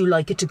where would you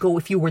like it to go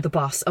if you were the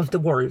boss of the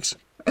world?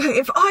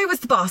 If I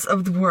was the boss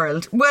of the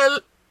world,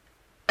 well,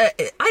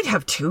 I'd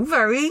have two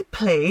very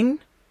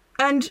plain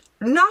and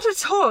not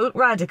at all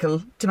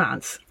radical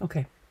demands.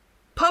 Okay.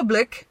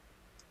 Public,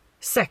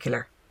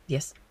 secular.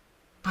 Yes.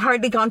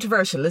 Hardly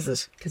controversial, is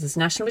it? Because it's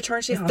National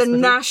Maternity Hospital. The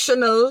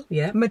National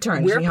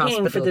Maternity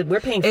Hospital.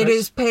 We're paying for it. It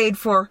is paid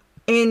for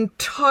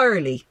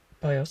entirely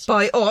by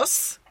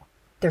us.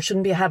 There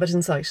shouldn't be a habit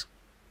in sight.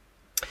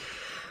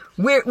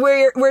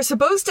 We're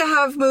supposed to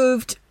have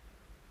moved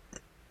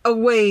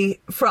away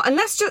from, and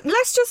let's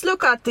just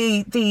look at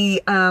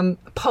the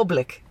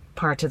public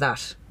part of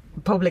that,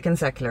 public and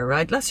secular,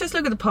 right? Let's just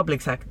look at the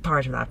public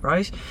part of that,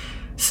 right?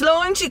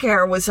 Slow entry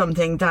care was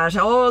something that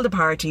all the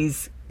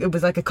parties, it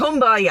was like a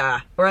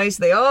kumbaya, right?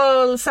 They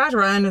all sat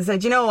around and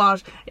said, you know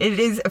what? It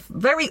is a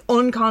very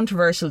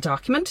uncontroversial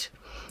document.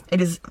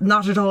 It is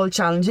not at all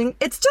challenging.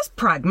 It's just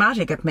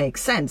pragmatic. It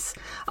makes sense.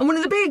 And one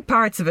of the big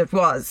parts of it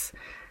was,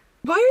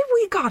 why have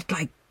we got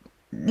like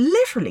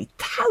literally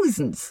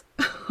thousands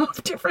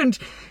of different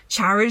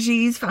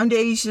charities,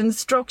 foundations,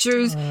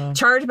 structures,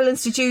 charitable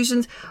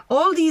institutions,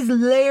 all these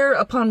layer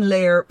upon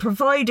layer,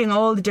 providing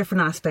all the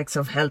different aspects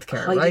of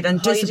healthcare, right?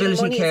 And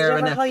disability care.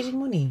 Is it ever hiding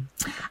money?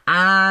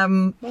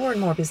 More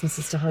and more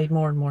businesses to hide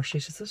more and more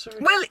shit, is it?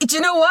 Well, do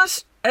you know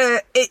what?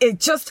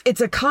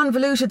 It's a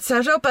convoluted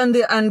setup,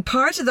 and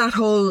part of that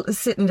whole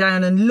sitting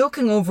down and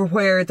looking over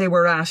where they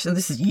were at, and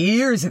this is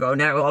years ago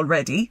now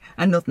already,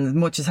 and nothing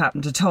much has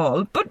happened at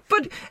all. But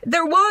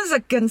there was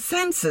a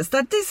consensus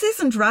that this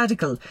isn't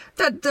radical.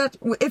 That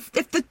if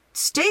the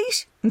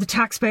state and the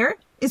taxpayer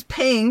is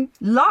paying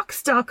lock,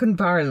 stock, and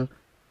barrel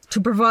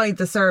to provide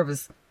the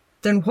service,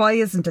 then why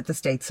isn't it the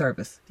state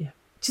service? Yeah,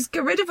 just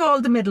get rid of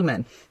all the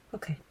middlemen.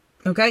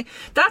 Okay,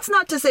 that's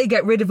not to say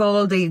get rid of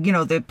all the,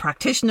 the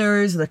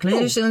practitioners, the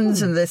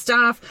clinicians and the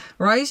staff,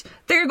 right?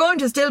 They're going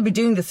to still be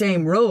doing the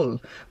same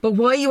role. But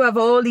why you have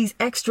all these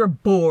extra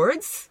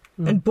boards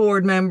and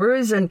board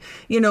members and,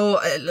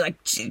 like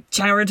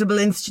charitable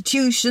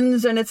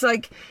institutions, and it's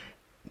like,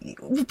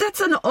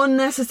 that's an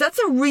unnecessary, that's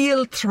a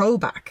real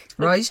throwback,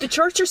 right? The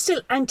church are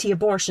still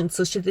anti-abortion,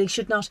 so they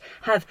should not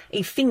have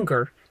a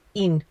finger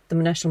in the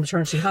National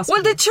Maternity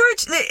Hospital. Well, the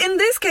church, in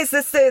this case,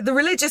 the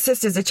Religious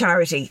Sisters, a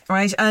charity,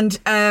 right? And,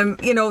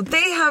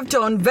 they have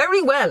done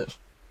very well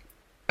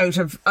out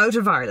of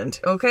Ireland,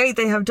 okay?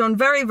 They have done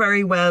very,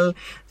 very well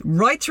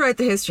right throughout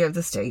the history of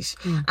the state.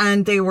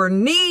 And they were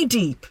knee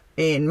deep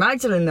in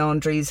Magdalene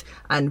laundries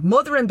and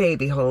mother and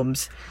baby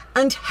homes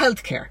and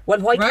healthcare.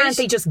 Well, why can't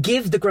they just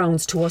give the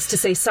grounds to us to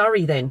say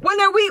sorry then? Well,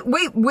 now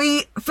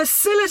we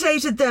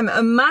facilitated them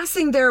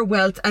amassing their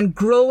wealth and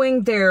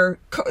growing their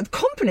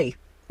company.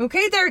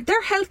 Okay, their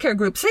healthcare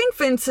group, St.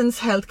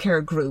 Vincent's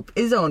Healthcare Group,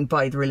 is owned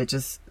by the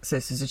Religious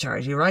Sisters of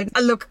Charity, right?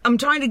 And look, I'm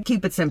trying to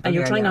keep it simple. And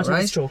you're trying not to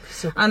have a stroke.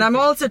 So and I'm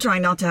also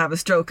trying not to have a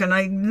stroke, and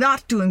I'm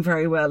not doing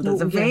very well. There's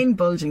a vein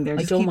bulging there.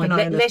 Just keep an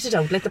eye on it. Let it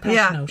out. Let the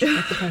passion out.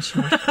 Let the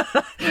passion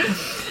out.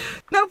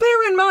 Now,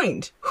 bear in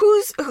mind,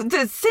 who's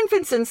the St.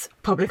 Vincent's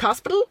Public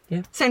Hospital,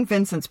 St.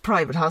 Vincent's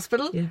Private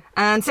Hospital,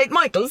 and St.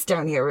 Michael's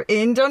down here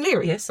in Dún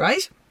Laoghaire,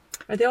 right?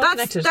 Are they all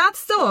connected?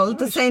 That's all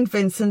the St.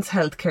 Vincent's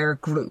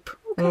Healthcare Group.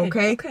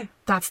 Okay.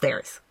 That's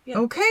theirs. Yeah.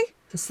 Okay.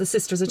 That's the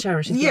Sisters of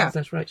Charity. Yeah. Is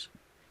that right?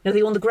 Now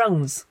they own the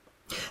grounds.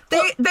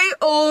 They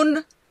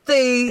own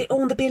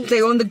the building.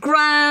 They own the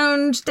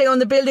ground. They own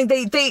the building.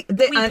 We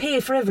pay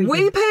for everything.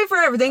 We pay for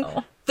everything.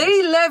 Oh.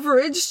 They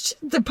leveraged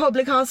the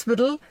public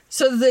hospital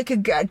so that they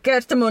could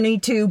get the money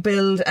to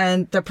build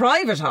the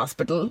private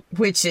hospital,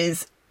 which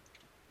is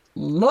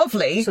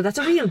lovely. So that's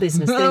a real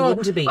business then,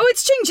 wouldn't it be? Oh,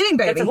 it's Ching Ching,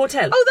 baby. That's a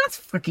hotel. Oh, that's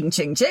freaking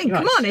Ching Ching. Right.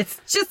 Come on,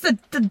 it's just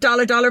the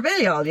dollar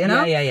bill, y'all,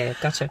 Yeah,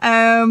 gotcha.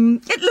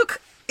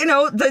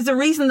 There's a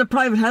reason that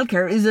private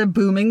healthcare is a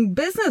booming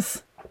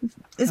business.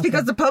 It's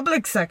because the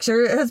public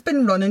sector has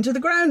been run into the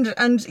ground,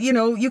 and,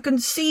 you can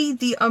see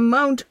the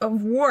amount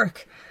of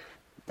work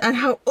and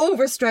how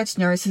overstretched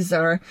nurses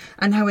are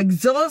and how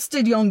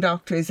exhausted young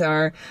doctors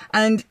are,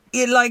 and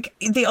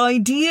the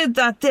idea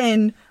that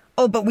then,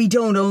 oh, but we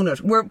don't own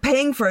it. We're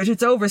paying for it.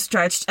 It's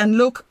overstretched. And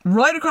look,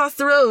 right across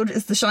the road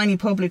is the shiny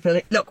public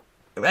building. Look,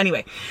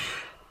 anyway,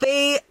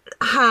 they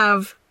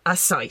have a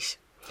site.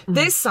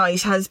 This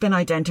site has been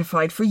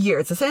identified for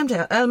years. The St.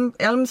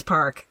 Elms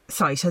Park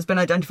site has been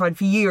identified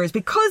for years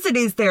because it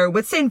is there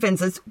with St.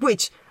 Vincent's,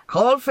 which,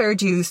 all fair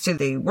dues to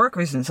the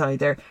workers inside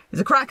there, is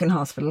a cracking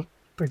hospital.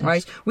 Brilliant.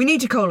 Right? We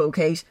need to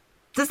co-locate.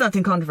 There's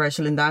nothing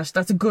controversial in that.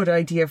 That's a good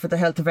idea for the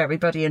health of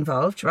everybody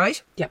involved,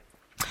 right? Yeah.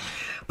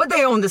 But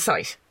they own the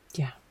site.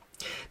 Yeah.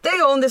 They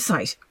own the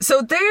site.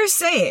 So they're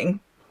saying,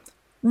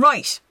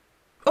 right,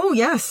 oh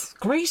yes,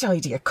 great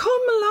idea.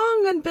 Come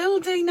along and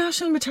build a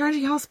National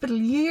Maternity Hospital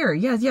here.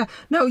 Yeah.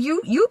 No,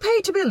 you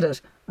pay to build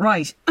it.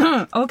 Right.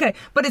 Okay.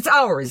 But it's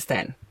ours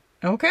then.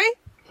 Okay?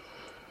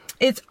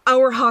 It's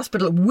our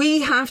hospital.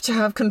 We have to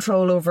have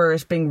control over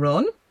it being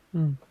run.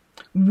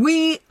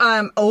 We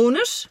own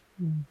it.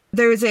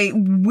 There's a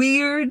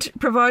weird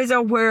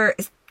proviso where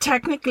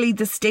technically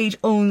the state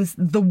owns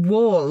the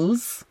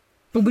walls,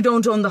 but we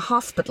don't own the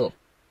hospital.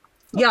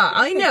 Yeah,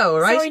 I know,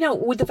 right? Sorry, no.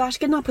 Would the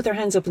Vatican not put their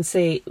hands up and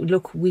say,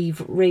 look,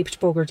 we've raped,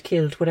 buggered,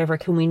 killed, whatever,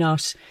 can we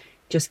not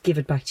just give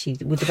it back to you?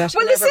 Would the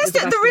Vatican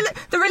the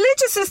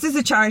Religious Sisters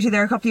of Charity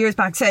there a couple of years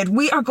back said,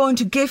 we are going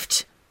to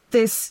gift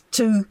this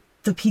to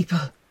the people.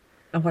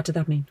 And what did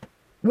that mean?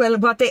 Well,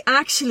 what they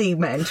actually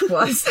meant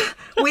was,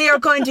 we are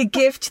going to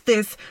gift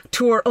this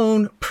to our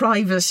own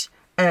private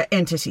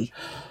entity,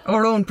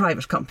 our own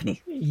private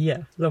company.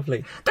 Yeah,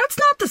 lovely. That's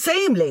not the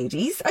same,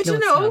 ladies. I don't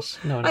know.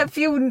 No. If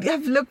you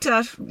have looked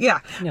at,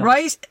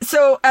 right?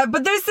 So,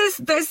 but there's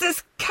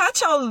this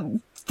catch-all.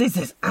 This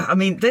is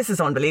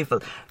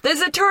unbelievable.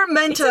 There's a term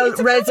mental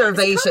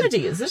reservation. It's a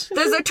comedy, is it?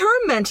 There's a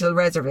term mental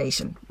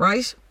reservation,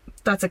 right?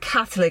 That's a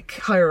Catholic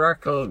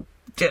hierarchical.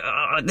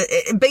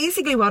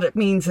 Basically, what it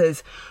means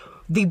is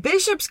the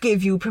bishops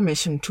give you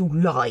permission to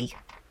lie.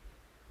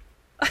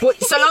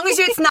 But so long as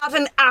it's not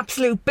an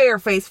absolute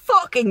barefaced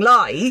fucking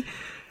lie.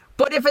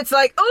 But if it's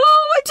like,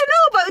 oh, I don't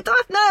know about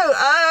that now.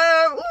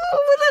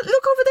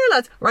 Look over there,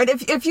 lads. Right?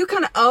 If you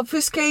kind of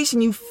obfuscate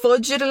and you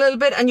fudge it a little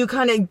bit and you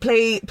kind of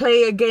play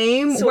a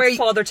game so where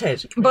Father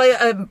Ted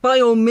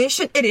by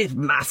omission, it is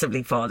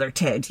massively Father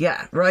Ted.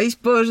 Yeah, right.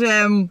 But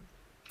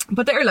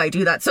they're allowed to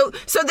do that. So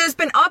there's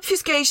been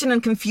obfuscation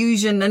and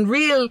confusion and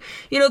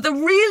the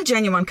real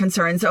genuine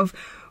concerns of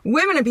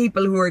women and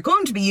people who are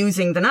going to be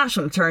using the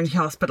National Maternity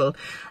Hospital.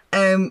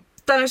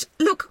 That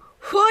look.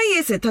 Why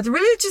is it that the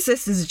Religious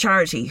Sisters of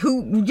Charity,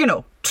 who,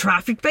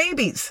 trafficked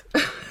babies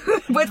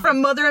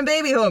from mother and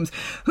baby homes,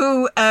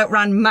 who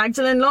ran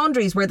Magdalene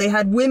Laundries, where they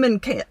had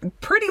women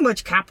pretty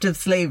much captive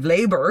slave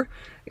labour,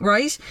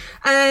 right?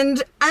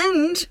 And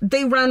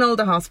they ran all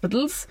the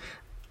hospitals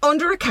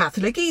under a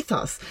Catholic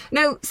ethos.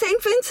 Now,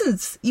 St.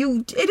 Vincent's,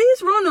 it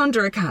is run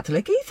under a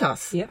Catholic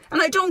ethos. Yeah.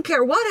 And I don't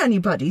care what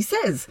anybody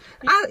says.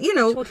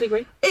 Totally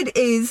agree. It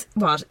is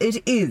what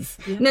it is.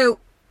 Yeah. Now,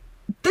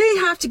 they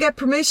have to get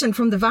permission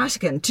from the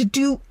Vatican to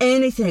do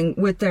anything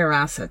with their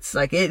assets,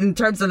 like in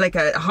terms of like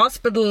a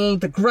hospital,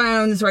 the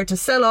grounds, right, to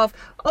sell off,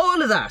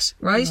 all of that,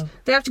 right? Oh.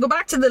 They have to go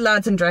back to the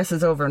lads in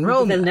dresses over in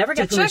Rome. They'll never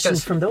get permission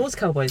from those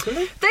cowboys, will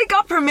they? They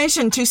got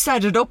permission to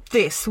set it up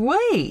this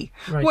way,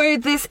 right, where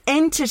this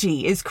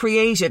entity is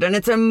created and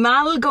it's an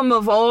amalgam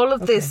of all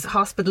of this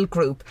hospital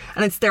group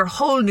and it's their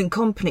holding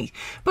company.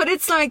 But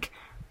it's like,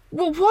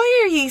 well,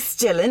 why are ye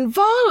still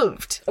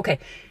involved? Okay.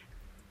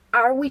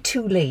 Are we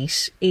too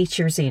late, 8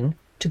 years in,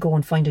 to go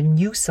and find a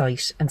new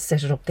site and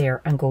set it up there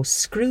and go,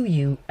 screw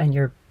you and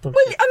your bullshit?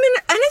 Well, I mean,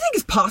 anything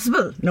is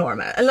possible,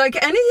 Norma. Like,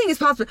 anything is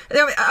possible.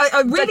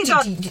 I really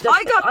got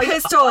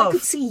pissed off. I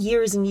could see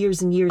years and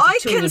years and years. I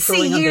can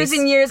see years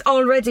and years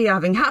already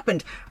having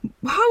happened.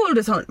 How old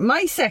is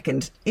my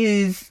second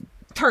is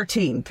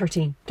 13.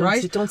 13.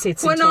 Don't say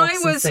it's when I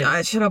was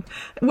shut up.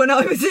 When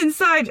I was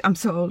inside, I'm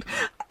so old.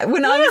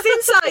 When I was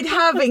inside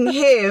having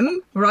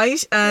him,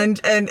 right,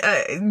 and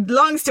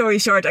long story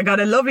short, I got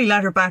a lovely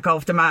letter back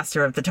off the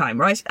master at the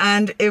time, right,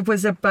 and it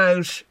was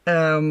about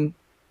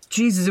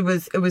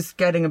it was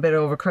getting a bit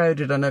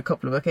overcrowded on a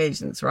couple of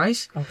occasions,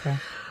 right? Okay.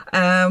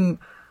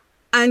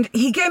 And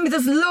he gave me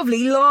this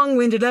lovely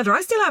long-winded letter,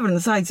 I still have it on the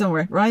side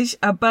somewhere, right,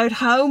 about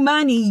how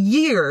many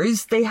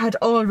years they had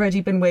already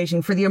been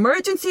waiting for the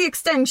emergency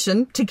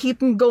extension to keep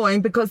them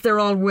going because they're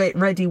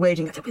already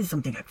waiting. I think it was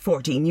something like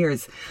 14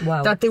 years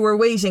that they were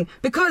waiting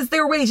because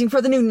they're waiting for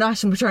the new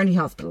National Maternity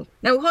Hospital.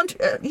 Now,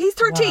 he's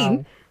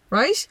 13,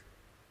 right?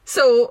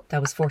 So...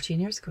 That was 14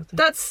 years ago. Then.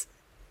 That's...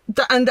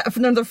 And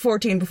another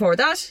 14 before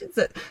that.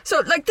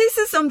 So, like, this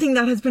is something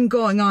that has been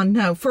going on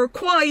now for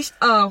quite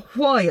a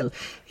while.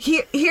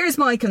 Here's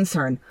my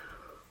concern.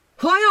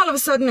 Why all of a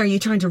sudden are you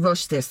trying to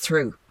rush this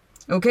through?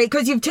 Okay,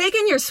 because you've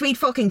taken your sweet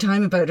fucking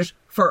time about it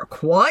for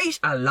quite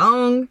a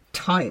long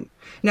time.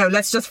 Now,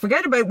 let's just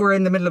forget about we're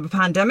in the middle of a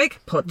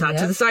pandemic. Put that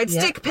to the side.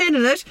 Stick pin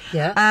in it.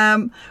 Yeah.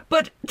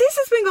 But this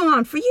has been going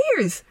on for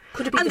years.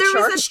 Could it be the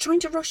church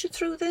trying to rush it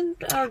through then?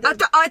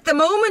 At the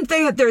moment,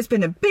 there's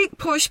been a big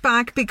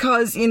pushback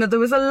because, there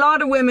was a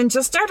lot of women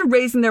just started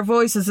raising their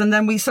voices and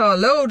then we saw a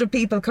load of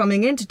people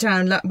coming into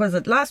town, was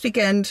it last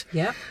weekend?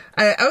 Yeah.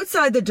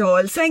 Outside the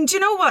door saying, do you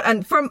know what?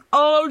 And from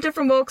all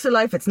different walks of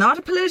life, it's not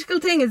a political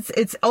thing.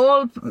 It's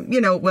all,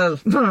 well,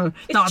 not all.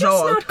 It's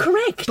just not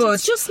correct. But,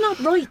 it's just not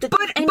right.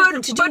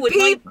 Anything to do with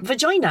my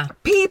vagina.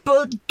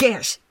 People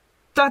get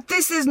that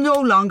this is no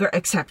longer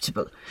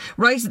acceptable,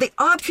 right? The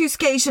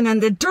obfuscation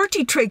and the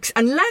dirty tricks,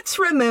 and let's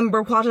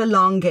remember what a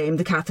long game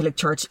the Catholic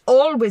Church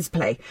always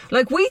play.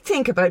 Like, we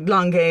think about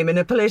long game in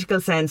a political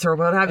sense or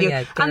what have you,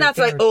 and that's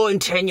like, in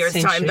 10 years'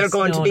 time they're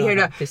going to be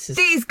here.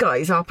 These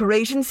guys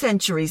operate in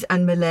centuries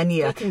and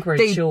millennia.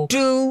 They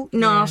do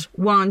not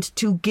want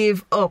to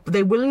give up.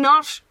 They will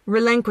not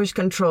relinquish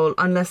control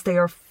unless they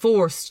are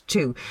forced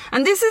to.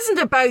 And this isn't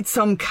about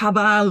some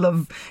cabal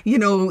of,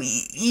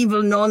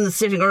 evil nuns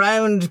sitting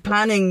around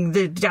planning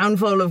the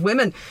downfall of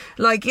women.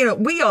 Like,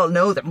 we all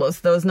know that most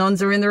of those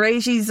nuns are in their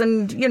 80s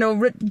and,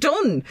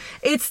 done.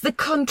 It's the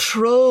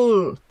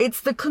control.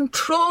 It's the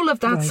control of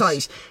that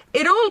site.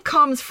 It all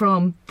comes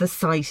from the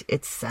site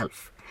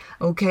itself.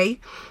 Okay?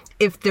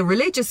 If the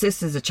Religious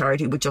Sisters of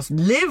Charity would just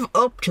live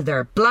up to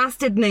their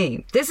blasted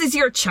name, this is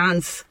your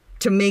chance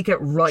to make it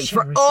right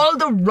for all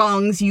the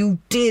wrongs you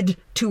did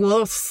to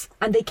us.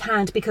 And they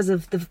can't because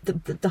of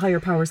the higher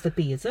powers that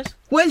be, is it?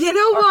 Well, you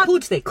know what?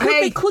 Could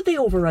they? Could they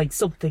override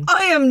something?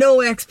 I am no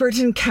expert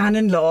in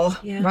canon law,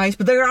 right?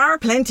 But there are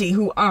plenty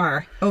who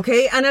are,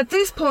 okay? And at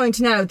this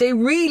point now, they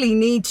really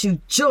need to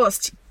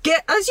just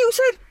get, as you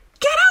said,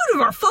 get out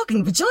of our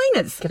fucking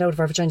vaginas. Get out of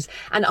our vaginas.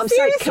 And I'm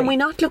sorry, can we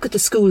not look at the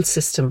school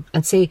system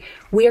and say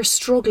we are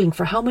struggling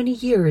for how many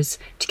years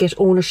to get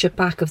ownership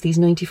back of these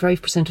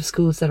 95% of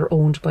schools that are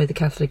owned by the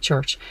Catholic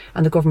Church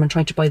and the government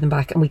trying to buy them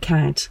back, and we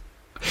can't?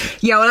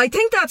 Yeah, well, I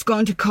think that's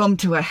going to come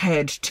to a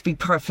head, to be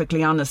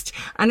perfectly honest.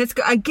 And it's,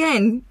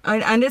 again,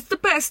 and it's the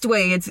best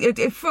way. It's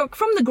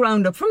from the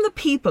ground up, from the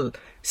people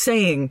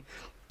saying,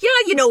 yeah,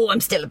 you know,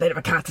 I'm still a bit of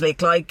a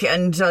Catholic, like,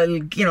 and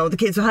you know, the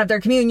kids will have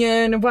their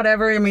communion and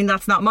whatever. I mean,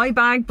 that's not my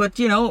bag, but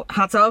you know,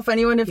 hats off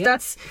anyone if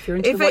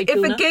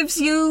it gives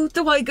you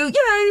the white goo.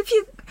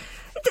 Yeah,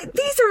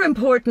 these are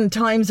important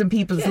times in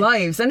people's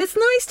lives, and it's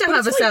nice to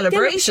have a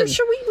celebration.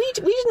 Sure, we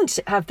didn't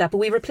have that, but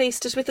we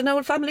replaced it with an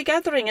old family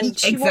gathering, and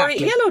she wore a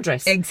yellow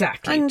dress.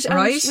 Exactly, and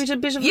right? We did a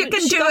bit of, you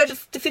can do it.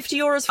 The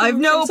 €50. I've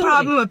no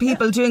problem with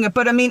people doing it,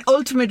 but I mean,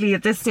 ultimately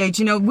at this stage,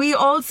 you know, we're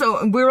all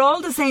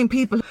the same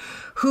people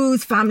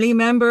whose family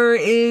member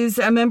is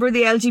a member of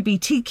the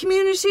LGBT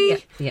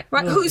community,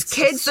 right? Whose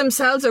kids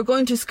themselves are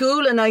going to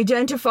school and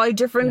identify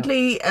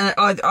differently,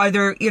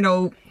 either, you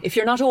know. If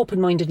you're not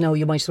open-minded now,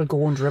 you might as well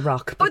go under a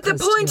rock. But the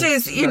point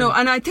is, you know,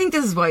 and I think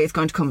this is why it's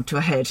going to come to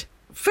a head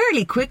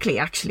fairly quickly,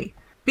 actually.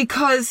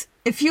 Because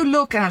if you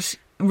look at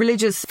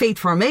religious faith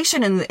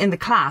formation in the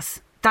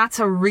class, that's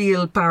a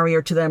real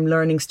barrier to them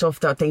learning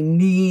stuff that they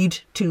need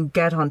to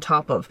get on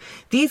top of.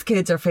 These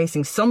kids are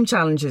facing some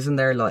challenges in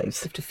their lives.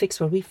 They have to fix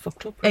what we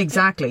fucked up.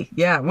 Exactly.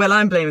 Yeah. Well,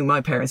 I'm blaming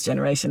my parents'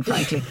 generation,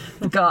 frankly.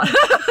 God.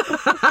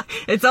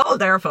 It's all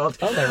their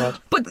fault. All their fault.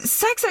 But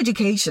sex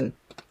education,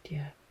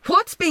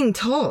 what's being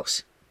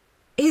taught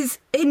is,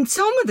 in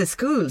some of the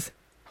schools,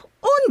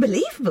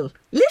 unbelievable.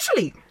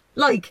 Literally.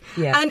 Like,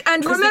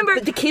 and remember...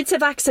 The kids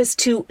have access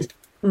to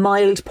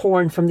mild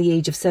porn from the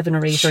age of 7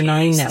 or 8 or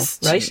 9 now,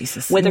 right?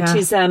 Jesus, whether it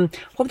is what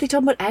were they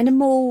talking about,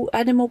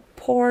 animo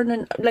porn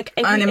and like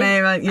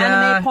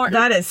anime porn.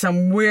 That is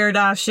some weird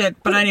ass shit.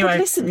 But anyway,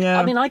 listen,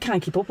 I mean, I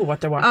can't keep up with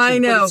what they're watching. I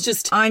know, but it's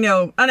just, I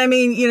know, and I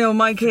mean, you know,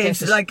 my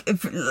kids, like,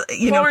 if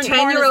you know,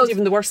 10-year-old,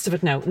 even the worst of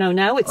it now.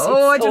 Now it's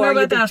I don't know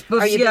about that,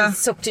 but are you being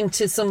sucked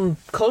into some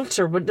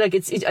culture? But like,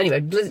 anyway,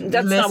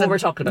 that's not what we're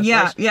talking about.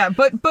 Yeah, right? yeah,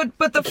 but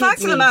the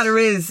fact of the matter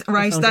is,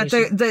 right, that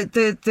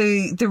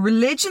the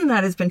religion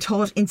that has been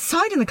taught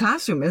inside in the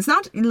classroom, it's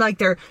not like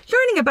they're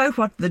learning about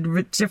what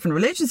the different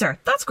religions are.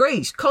 That's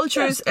great.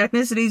 Cultures,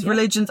 ethnicities,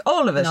 religions,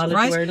 all of it, knowledge,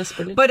 right? awareness,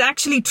 but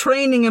actually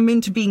training them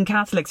into being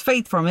Catholics,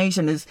 faith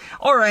formation is,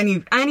 or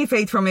any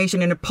faith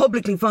formation in a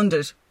publicly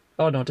funded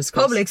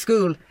public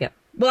school. Yeah.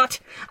 What?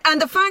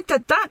 And the fact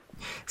that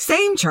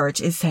same church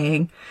is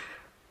saying,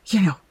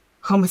 you know,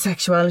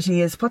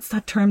 homosexuality is, what's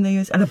that term they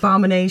use? An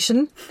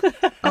abomination.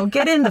 Oh,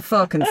 get in the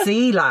fucking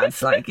sea,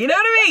 lads. Like, you know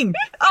what I mean?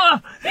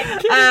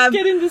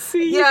 Get in the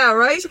sea. Yeah,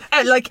 right?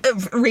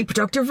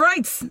 Reproductive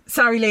rights.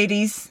 Sorry,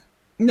 ladies.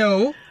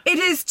 No. It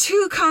is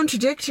too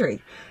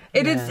contradictory.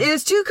 It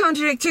is too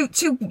contradictory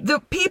to the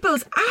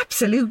people's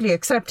absolutely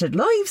accepted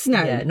lives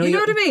now. Yeah, no, you know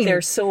what I mean?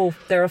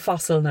 They're a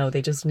fossil now.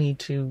 They just need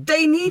to...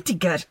 They need to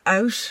get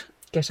out.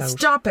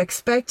 Stop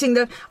expecting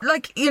that.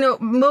 Like, you know,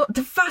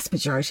 the vast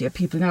majority of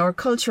people now are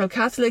cultural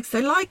Catholics.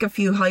 They like a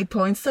few high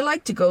points. They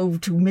like to go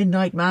to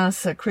midnight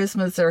mass at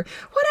Christmas or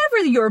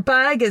whatever your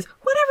bag is.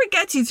 Whatever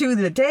gets you through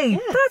the day. Yeah.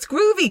 That's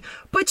groovy.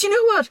 But you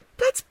know what?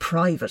 That's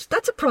private.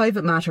 That's a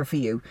private matter for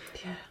you.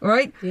 Yeah.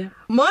 Right? Yeah.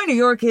 Mine or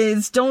your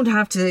kids don't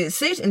have to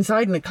sit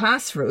inside in a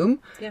classroom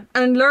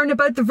and learn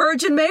about the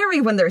Virgin Mary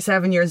when they're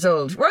 7 years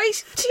old.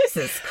 Right?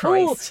 Jesus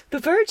Christ. Oh, the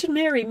Virgin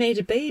Mary made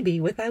a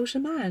baby without a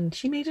man.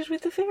 She made it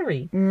with a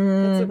fairy.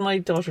 That's what my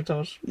daughter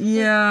thought.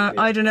 Yeah,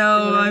 I don't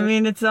know. I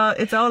mean, it's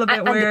all a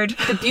bit weird.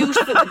 The beauty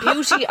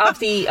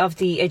of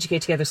the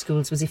Educate Together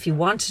schools was if you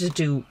wanted to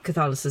do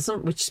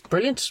Catholicism, which is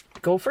brilliant,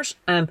 go for it.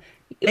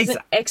 It's an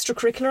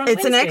extracurricular on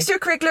It's Wednesday. an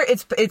extracurricular.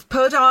 It's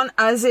put on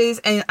as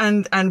is,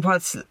 and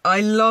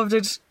I loved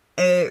it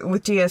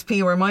with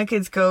GSP where my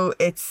kids go.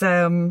 It's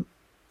hey,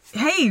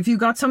 if you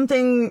got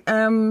something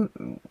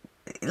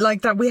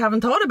like that we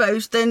haven't thought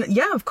about, then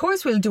yeah, of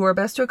course we'll do our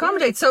best to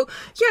accommodate. So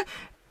yeah.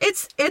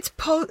 It's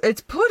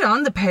put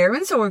on, the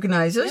parents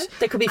organise it.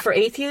 Yeah. It could be for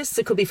atheists,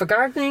 it could be for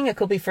gardening, it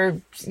could be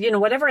for, you know,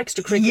 whatever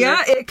extracurricular.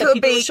 Yeah, it could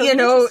be, you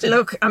know,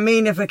 look, I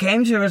mean, if it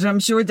came to it, I'm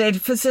sure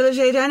they'd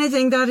facilitate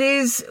anything that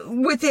is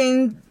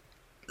within,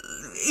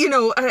 you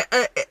know,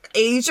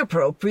 age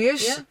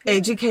appropriate,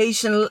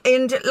 educational,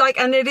 and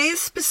it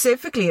is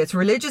specifically, it's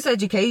religious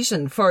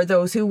education for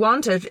those who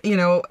want it. You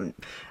know,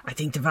 I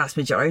think the vast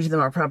majority of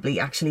them are probably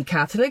actually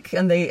Catholic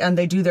and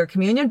they do their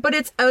communion, but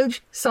it's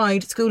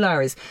outside school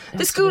hours.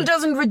 The school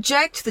doesn't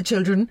reject the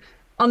children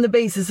on the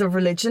basis of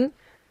religion.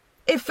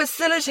 It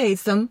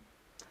facilitates them.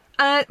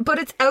 But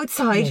it's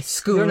outside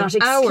school You're not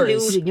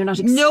excluding. You're not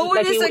no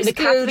one is excluded. In a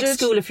Catholic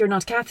school, if you're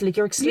not Catholic,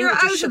 you're excluded. You're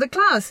out of the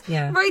class.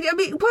 Yeah. Right? I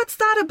mean, what's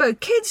that about?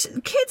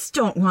 Kids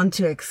don't want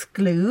to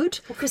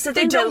exclude.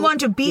 They don't want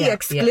to be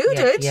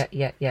excluded.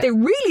 Yeah. They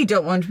really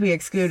don't want to be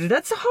excluded.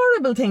 That's a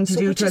horrible thing to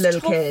do to a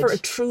little kid. For a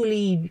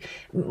truly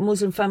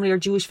Muslim family or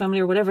Jewish family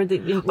or whatever.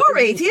 Or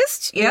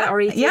atheist.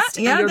 Or atheist.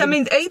 Yeah. I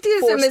mean,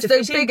 atheism is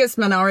the biggest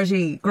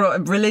minority,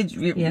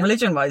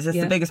 religion-wise, it's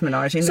the biggest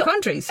minority in the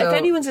country. So if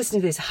anyone's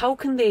listening to this, how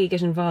can they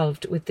get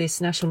involved with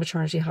this National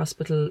Maternity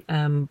Hospital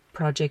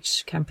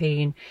project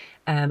campaign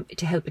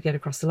to help it get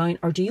across the line?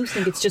 Or do you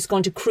think it's just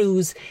going to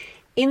cruise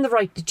in the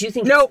right? Do you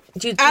think? No,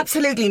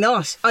 absolutely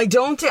not. I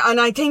don't.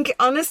 And I think,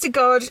 honest to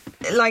God,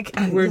 like,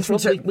 we're in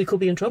trouble. We could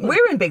be in trouble.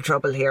 We're in big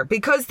trouble here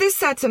because this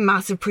sets a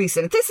massive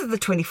precedent. This is the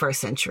 21st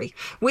century.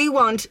 We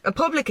want a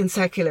public and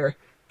secular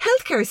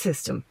healthcare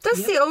system.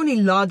 That's the only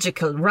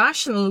logical,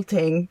 rational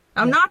thing.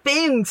 I'm not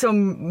being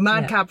some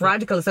madcap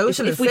radical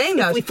socialist saying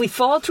that. If we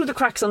fall through the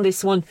cracks on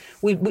this one,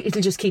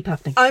 it'll just keep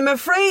happening. I'm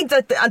afraid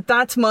that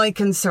that's my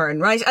concern,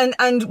 right?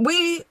 And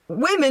we,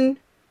 women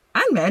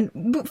and men,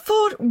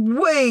 fought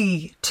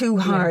way too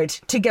hard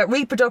to get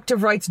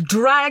reproductive rights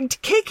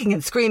dragged kicking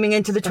and screaming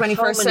into the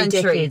 21st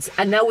century. Decades?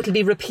 And now it'll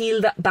be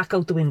repealed back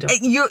out the window.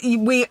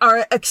 We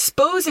are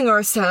exposing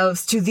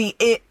ourselves to the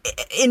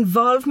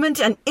involvement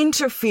and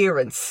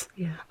interference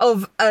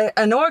of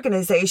an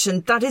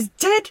organisation that is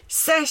dead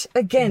set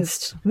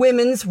against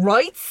women's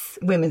rights,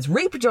 women's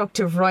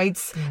reproductive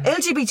rights,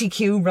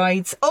 LGBTQ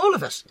rights, all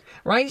of it,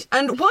 right?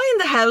 And why in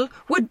the hell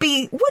would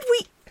we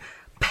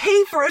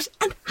pay for it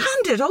and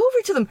hand it over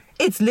to them?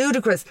 It's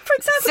ludicrous. For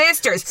example,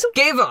 sisters,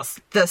 give us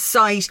the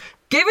site.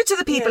 Give it to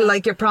the people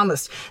like you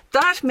promised.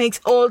 That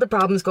makes all the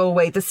problems go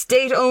away. The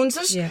state owns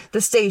it. Yeah.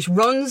 The state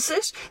runs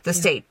it. The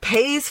state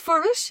pays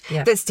for it.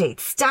 Yeah. The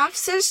state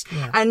staffs it.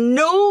 Yeah. And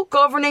no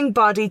governing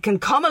body can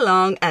come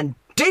along and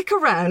dick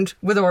around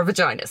with our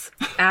vaginas.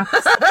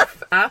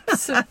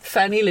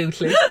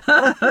 Absolutely.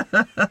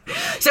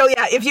 So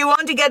if you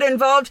want to get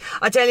involved,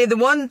 I tell you the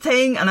one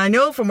thing, and I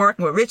know from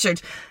working with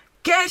Richard,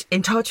 get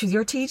in touch with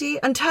your TD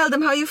and tell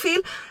them how you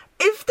feel.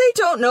 If they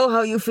don't know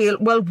how you feel,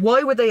 well,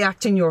 why would they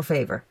act in your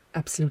favour?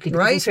 Absolutely.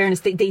 Right? In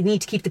fairness, they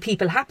need to keep the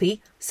people happy.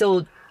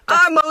 So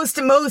most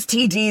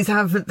TDs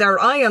have their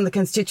eye on the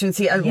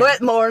constituency, and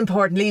more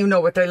importantly, you know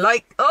what they're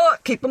like. Oh,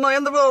 keep an eye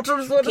on the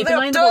voters. Keep an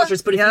eye on the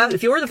voters. But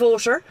if you're the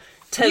voter,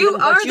 tell them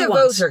what you want. You are the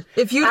voter.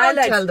 If you don't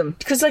tell them.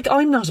 Because,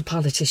 I'm not a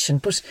politician,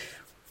 but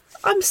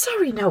I'm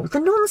sorry now, the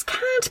nuns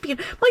can't be.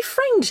 My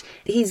friend,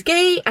 he's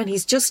gay and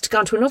he's just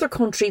gone to another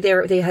country.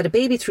 They had a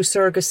baby through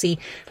surrogacy.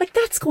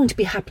 That's going to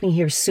be happening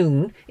here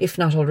soon, if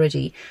not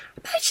already.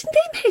 Imagine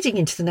them heading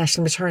into the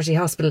National Maternity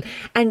Hospital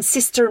and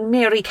Sister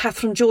Mary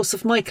Catherine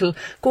Joseph Michael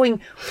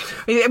going...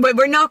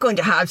 We're not going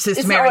to have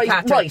Sister Mary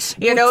Catherine. Right.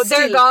 You know,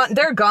 they're gone.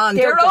 They're gone.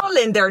 They're all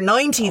in their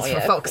 90s,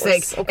 for fuck's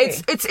sake. Okay.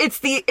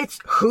 It's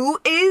who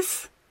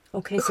is...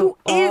 Okay, so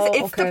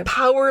it's the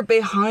power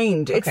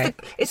behind. It's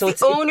the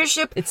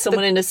ownership. It's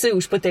someone in a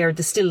suit, but they're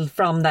still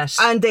from that,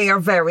 and they are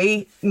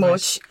very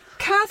much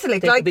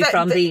Catholic. They could be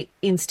from the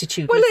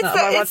Institute. Well,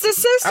 it's the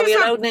sisters. Are we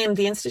allowed to name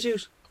the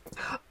Institute?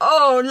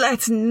 Oh,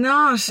 let's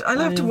not. I'll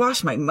have to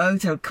wash my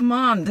mouth out. Come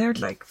on, they're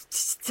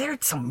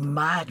some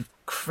mad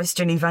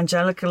Christian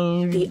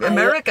evangelical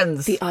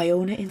Americans. The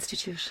Iona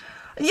Institute.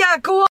 Yeah,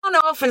 go on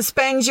off and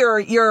spend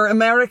your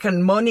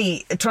American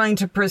money trying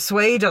to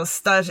persuade us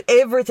that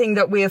everything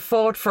that we have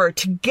fought for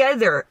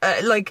together,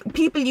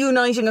 people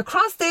uniting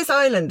across this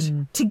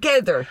island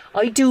together.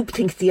 I do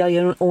think the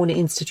Iona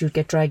Institute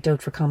get dragged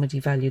out for comedy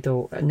value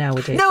though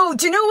nowadays. No,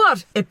 do you know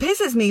what? It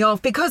pisses me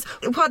off because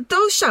what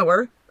those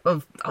shower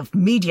of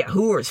media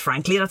whores,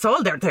 frankly, that's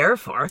all they're there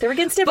for. They're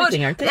against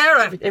everything, aren't they?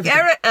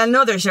 They're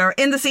another shower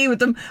in the sea with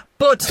them,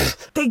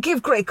 but they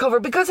give great cover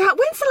because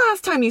when's the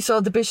last time you saw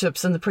the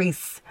bishops and the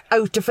priests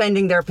out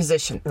defending their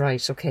position?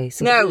 Right, okay.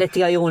 So now, let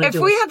the Iona if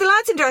we had the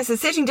lads in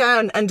dresses sitting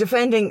down and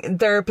defending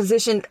their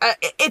position,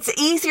 it's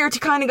easier to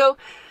kind of go,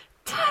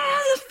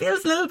 it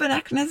feels a little bit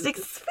anachronistic.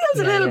 It feels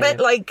a little bit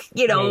like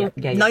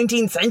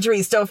 19th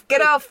century stuff.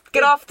 Get off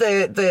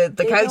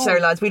the couch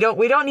there, lads. We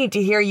don't need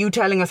to hear you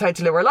telling us how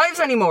to live our lives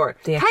anymore.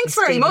 Thanks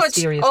very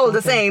much. All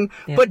the same,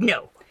 but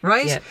no,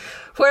 right? Yeah.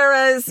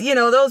 Whereas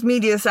those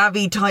media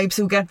savvy types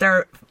who get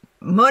their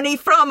money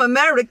from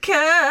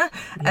America,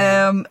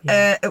 their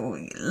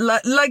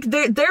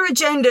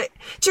agenda.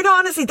 Do you know,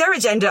 honestly, their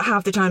agenda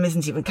half the time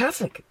isn't even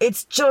Catholic.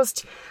 It's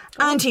just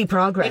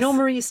anti-progress. You know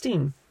Maria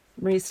Steen?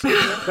 Right,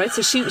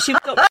 so she was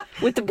up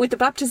with the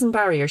baptism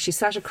barrier. She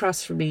sat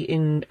across from me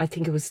in, I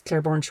think it was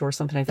Clareburn Shore or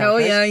something like that. Oh,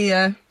 right?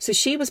 yeah. So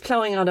she was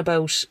ploughing on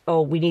about,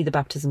 we need the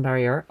baptism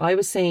barrier. I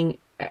was saying,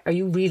 are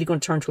you really going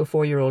to turn to a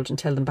 4-year-old and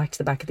tell them back to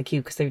the back of the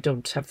queue because they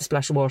don't have the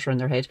splash of water in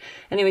their head?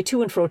 Anyway,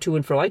 to and fro.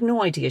 I had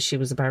no idea she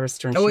was a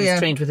barrister and she was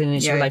trained within an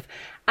inch of her life.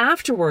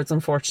 Afterwards,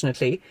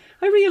 unfortunately,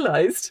 I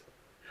realised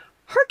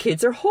her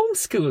kids are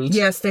homeschooled.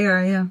 Yes, they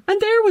are, yeah.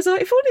 And there was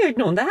if only I'd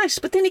known that.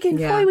 But then again,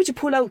 why would you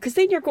pull out? Because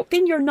then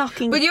you're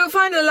knocking. But you'll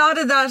find a lot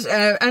of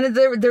that, and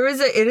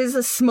it is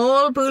a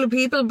small pool of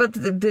people, but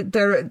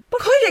they're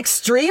quite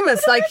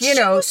extremists. She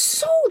was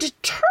so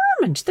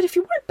determined that if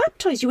you weren't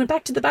baptised, you went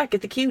back to the back of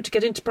the queue to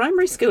get into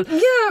primary school.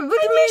 Yeah, but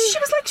she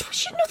was like,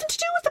 she had nothing to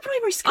do with the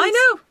primary school.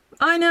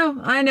 I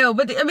know,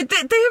 but they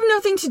have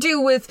nothing to do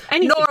with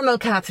normal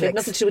Catholics. They have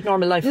nothing to do with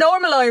normal life.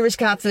 Normal Irish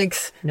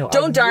Catholics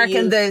don't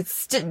darken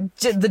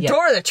the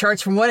door of the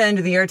church from one end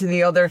of the year to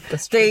the other.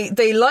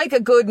 They like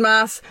a good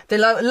mass. They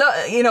love,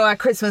 at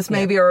Christmas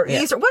maybe or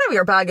Easter, whatever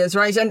your bag is,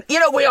 right? And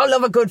we all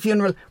love a good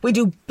funeral. We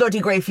do bloody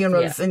great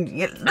funerals, but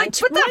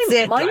that's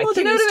it. My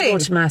mother used to go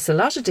to mass a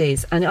lot of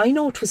days, and I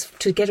know it was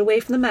to get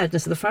away from the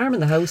madness of the farm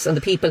and the house and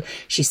the people.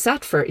 She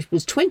sat for, it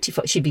was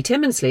 25. She'd be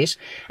 10 minutes late,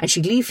 and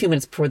she'd leave a few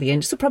minutes before the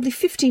end, so probably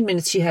literally 15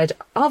 minutes she had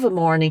of a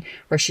morning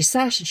where she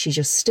sat and she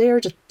just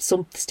stared out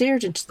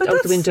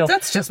the window.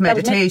 That's just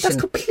meditation. That's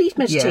complete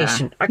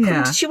meditation.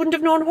 She wouldn't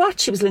have known what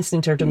she was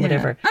listening to or doing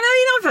whatever. And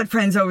I've had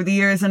friends over the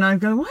years and I've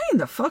gone, why in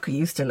the fuck are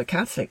you still a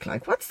Catholic?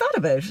 Like, what's that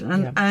about?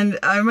 And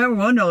I remember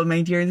one old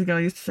mate years ago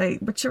used to say,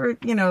 but you're,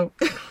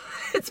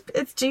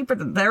 it's cheaper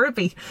than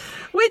therapy.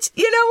 Which,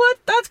 you know what?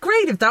 That's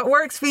great. If that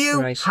works for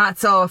you,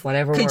 hats off.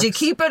 Whatever Could works. you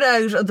keep it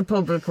out of the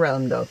public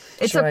realm, though?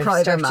 It's a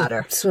private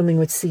matter. Swimming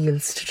with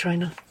seals to try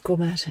not go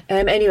mad.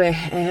 Anyway.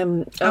 I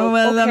mean,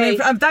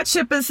 that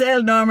ship has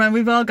sailed, Norma.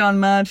 We've all gone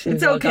mad.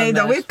 It's okay,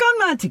 though. We've gone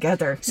mad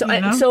together.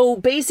 So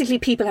basically,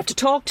 people have to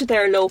talk to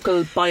their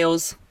local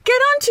bios. Get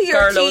onto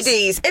your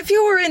TDs. If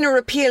you were in a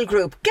repeal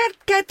group,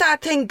 get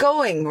that thing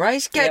going,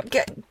 right?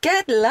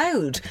 Get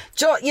loud.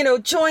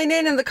 Join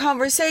in the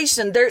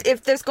conversation.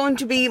 If there's going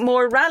to be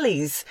more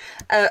rallies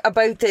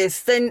about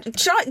this, then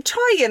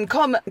try and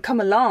come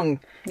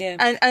along.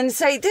 Yeah. And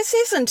say, this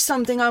isn't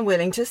something I'm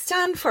willing to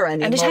stand for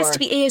anymore. And it has to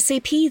be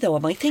ASAP, though,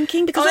 am I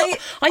thinking? Because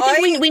I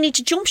think we need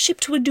to jump ship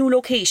to a new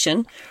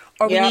location.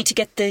 Or we need to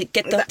get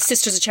the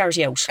Sisters of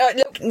Charity out.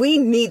 Look, we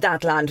need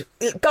that land.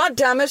 God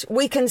damn it,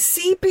 we can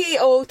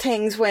CPO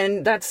things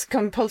when that's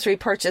compulsory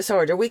purchase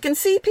order. We can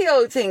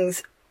CPO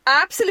things.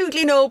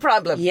 Absolutely no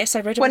problem. Yes, I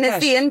read about when that.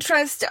 It's the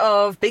interest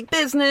of big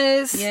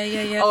business.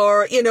 Yeah.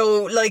 Or,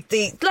 like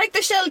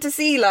the Shell to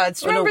Sea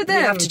lads. Remember them?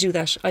 We have to do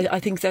that. I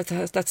think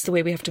that's the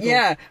way we have to go.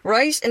 Yeah,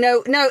 right. Now,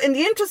 in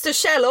the interest of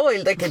Shell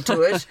Oil, they can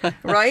do it,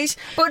 right?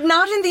 But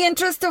not in the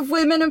interest of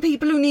women and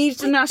people who need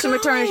the National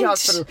Maternity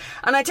Hospital.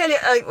 And I tell you,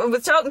 I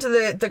was talking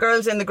to the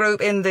girls in the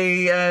group in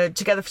the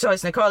Together for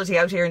Choice and Equality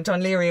out here in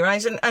Dunleary,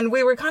 right? And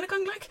we were kind of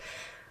going like,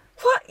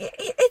 what?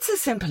 It's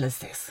as simple as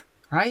this.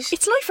 Right?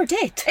 It's life or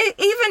death.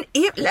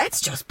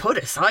 Let's just put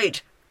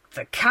aside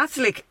the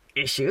Catholic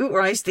issue,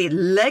 right? The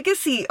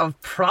legacy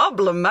of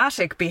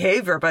problematic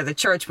behaviour by the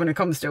church when it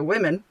comes to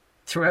women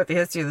throughout the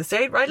history of the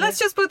state, right? Let's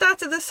just put that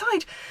to the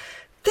side.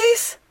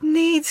 This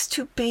needs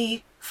to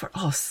be for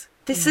us.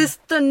 This is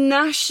the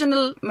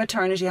National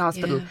Maternity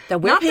Hospital.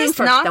 That we're paying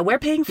for.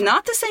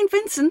 Not the St.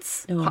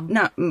 Vincent's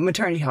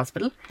Maternity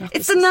Hospital.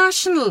 It's the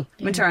National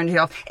Maternity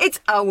Hospital.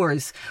 It's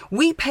ours.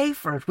 We pay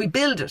for it. We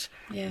build it.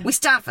 Yeah. We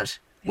staff it.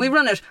 We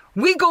run it.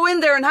 We go in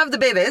there and have the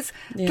babies.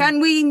 Yeah. Can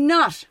we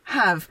not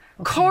have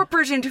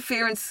corporate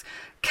interference,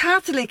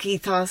 Catholic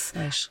ethos,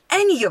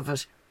 any of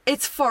it?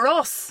 It's for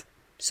us.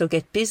 So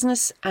get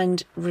business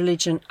and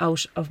religion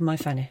out of my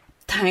fanny.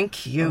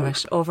 Thank you. All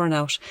right, over and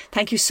out.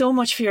 Thank you so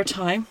much for your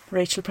time,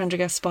 Rachel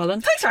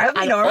Prendergast-Spallon. Thanks for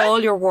having me, Nora. And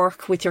all your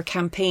work with your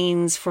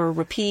campaigns for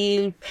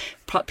repeal,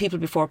 People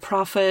Before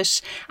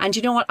Profit. And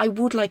you know what? I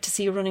would like to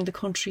see you running the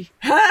country.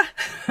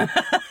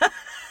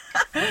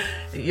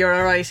 You're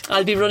all right.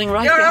 I'll be running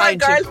right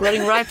behind you.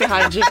 Running right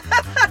behind you.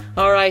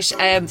 All right.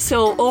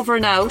 So over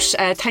and out.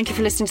 Thank you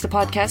for listening to the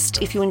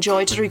podcast. If you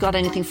enjoyed it or you got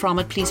anything from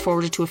it, please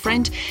forward it to a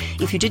friend.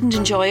 If you didn't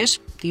enjoy it,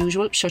 the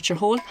usual, shut your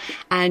hole.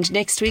 And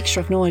next week,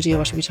 sure, I've no idea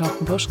what we'll be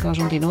talking about. God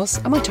only knows.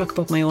 I might talk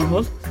about my own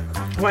hole.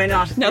 Why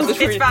not? Now that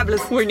it's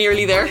fabulous. We're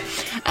nearly there.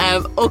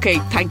 Okay.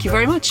 Thank you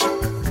very much.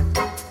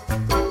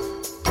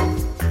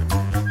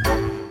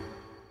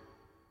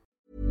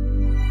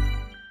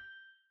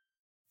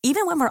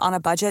 Even when we're on a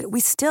budget, we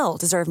still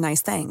deserve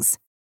nice things.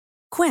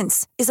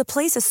 Quince is a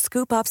place to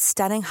scoop up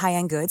stunning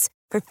high-end goods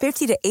for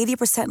 50 to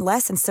 80%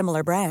 less than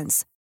similar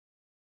brands.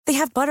 They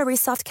have buttery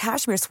soft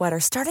cashmere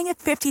sweaters starting at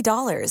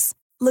 $50,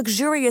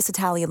 luxurious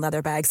Italian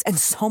leather bags, and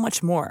so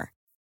much more.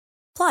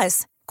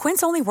 Plus,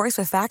 Quince only works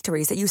with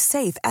factories that use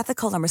safe,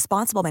 ethical, and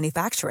responsible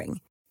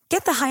manufacturing.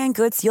 Get the high-end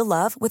goods you'll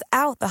love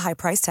without the high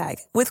price tag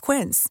with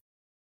Quince.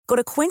 Go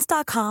to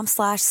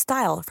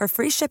quince.com/style for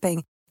free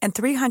shipping and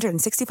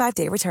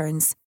 365-day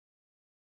returns.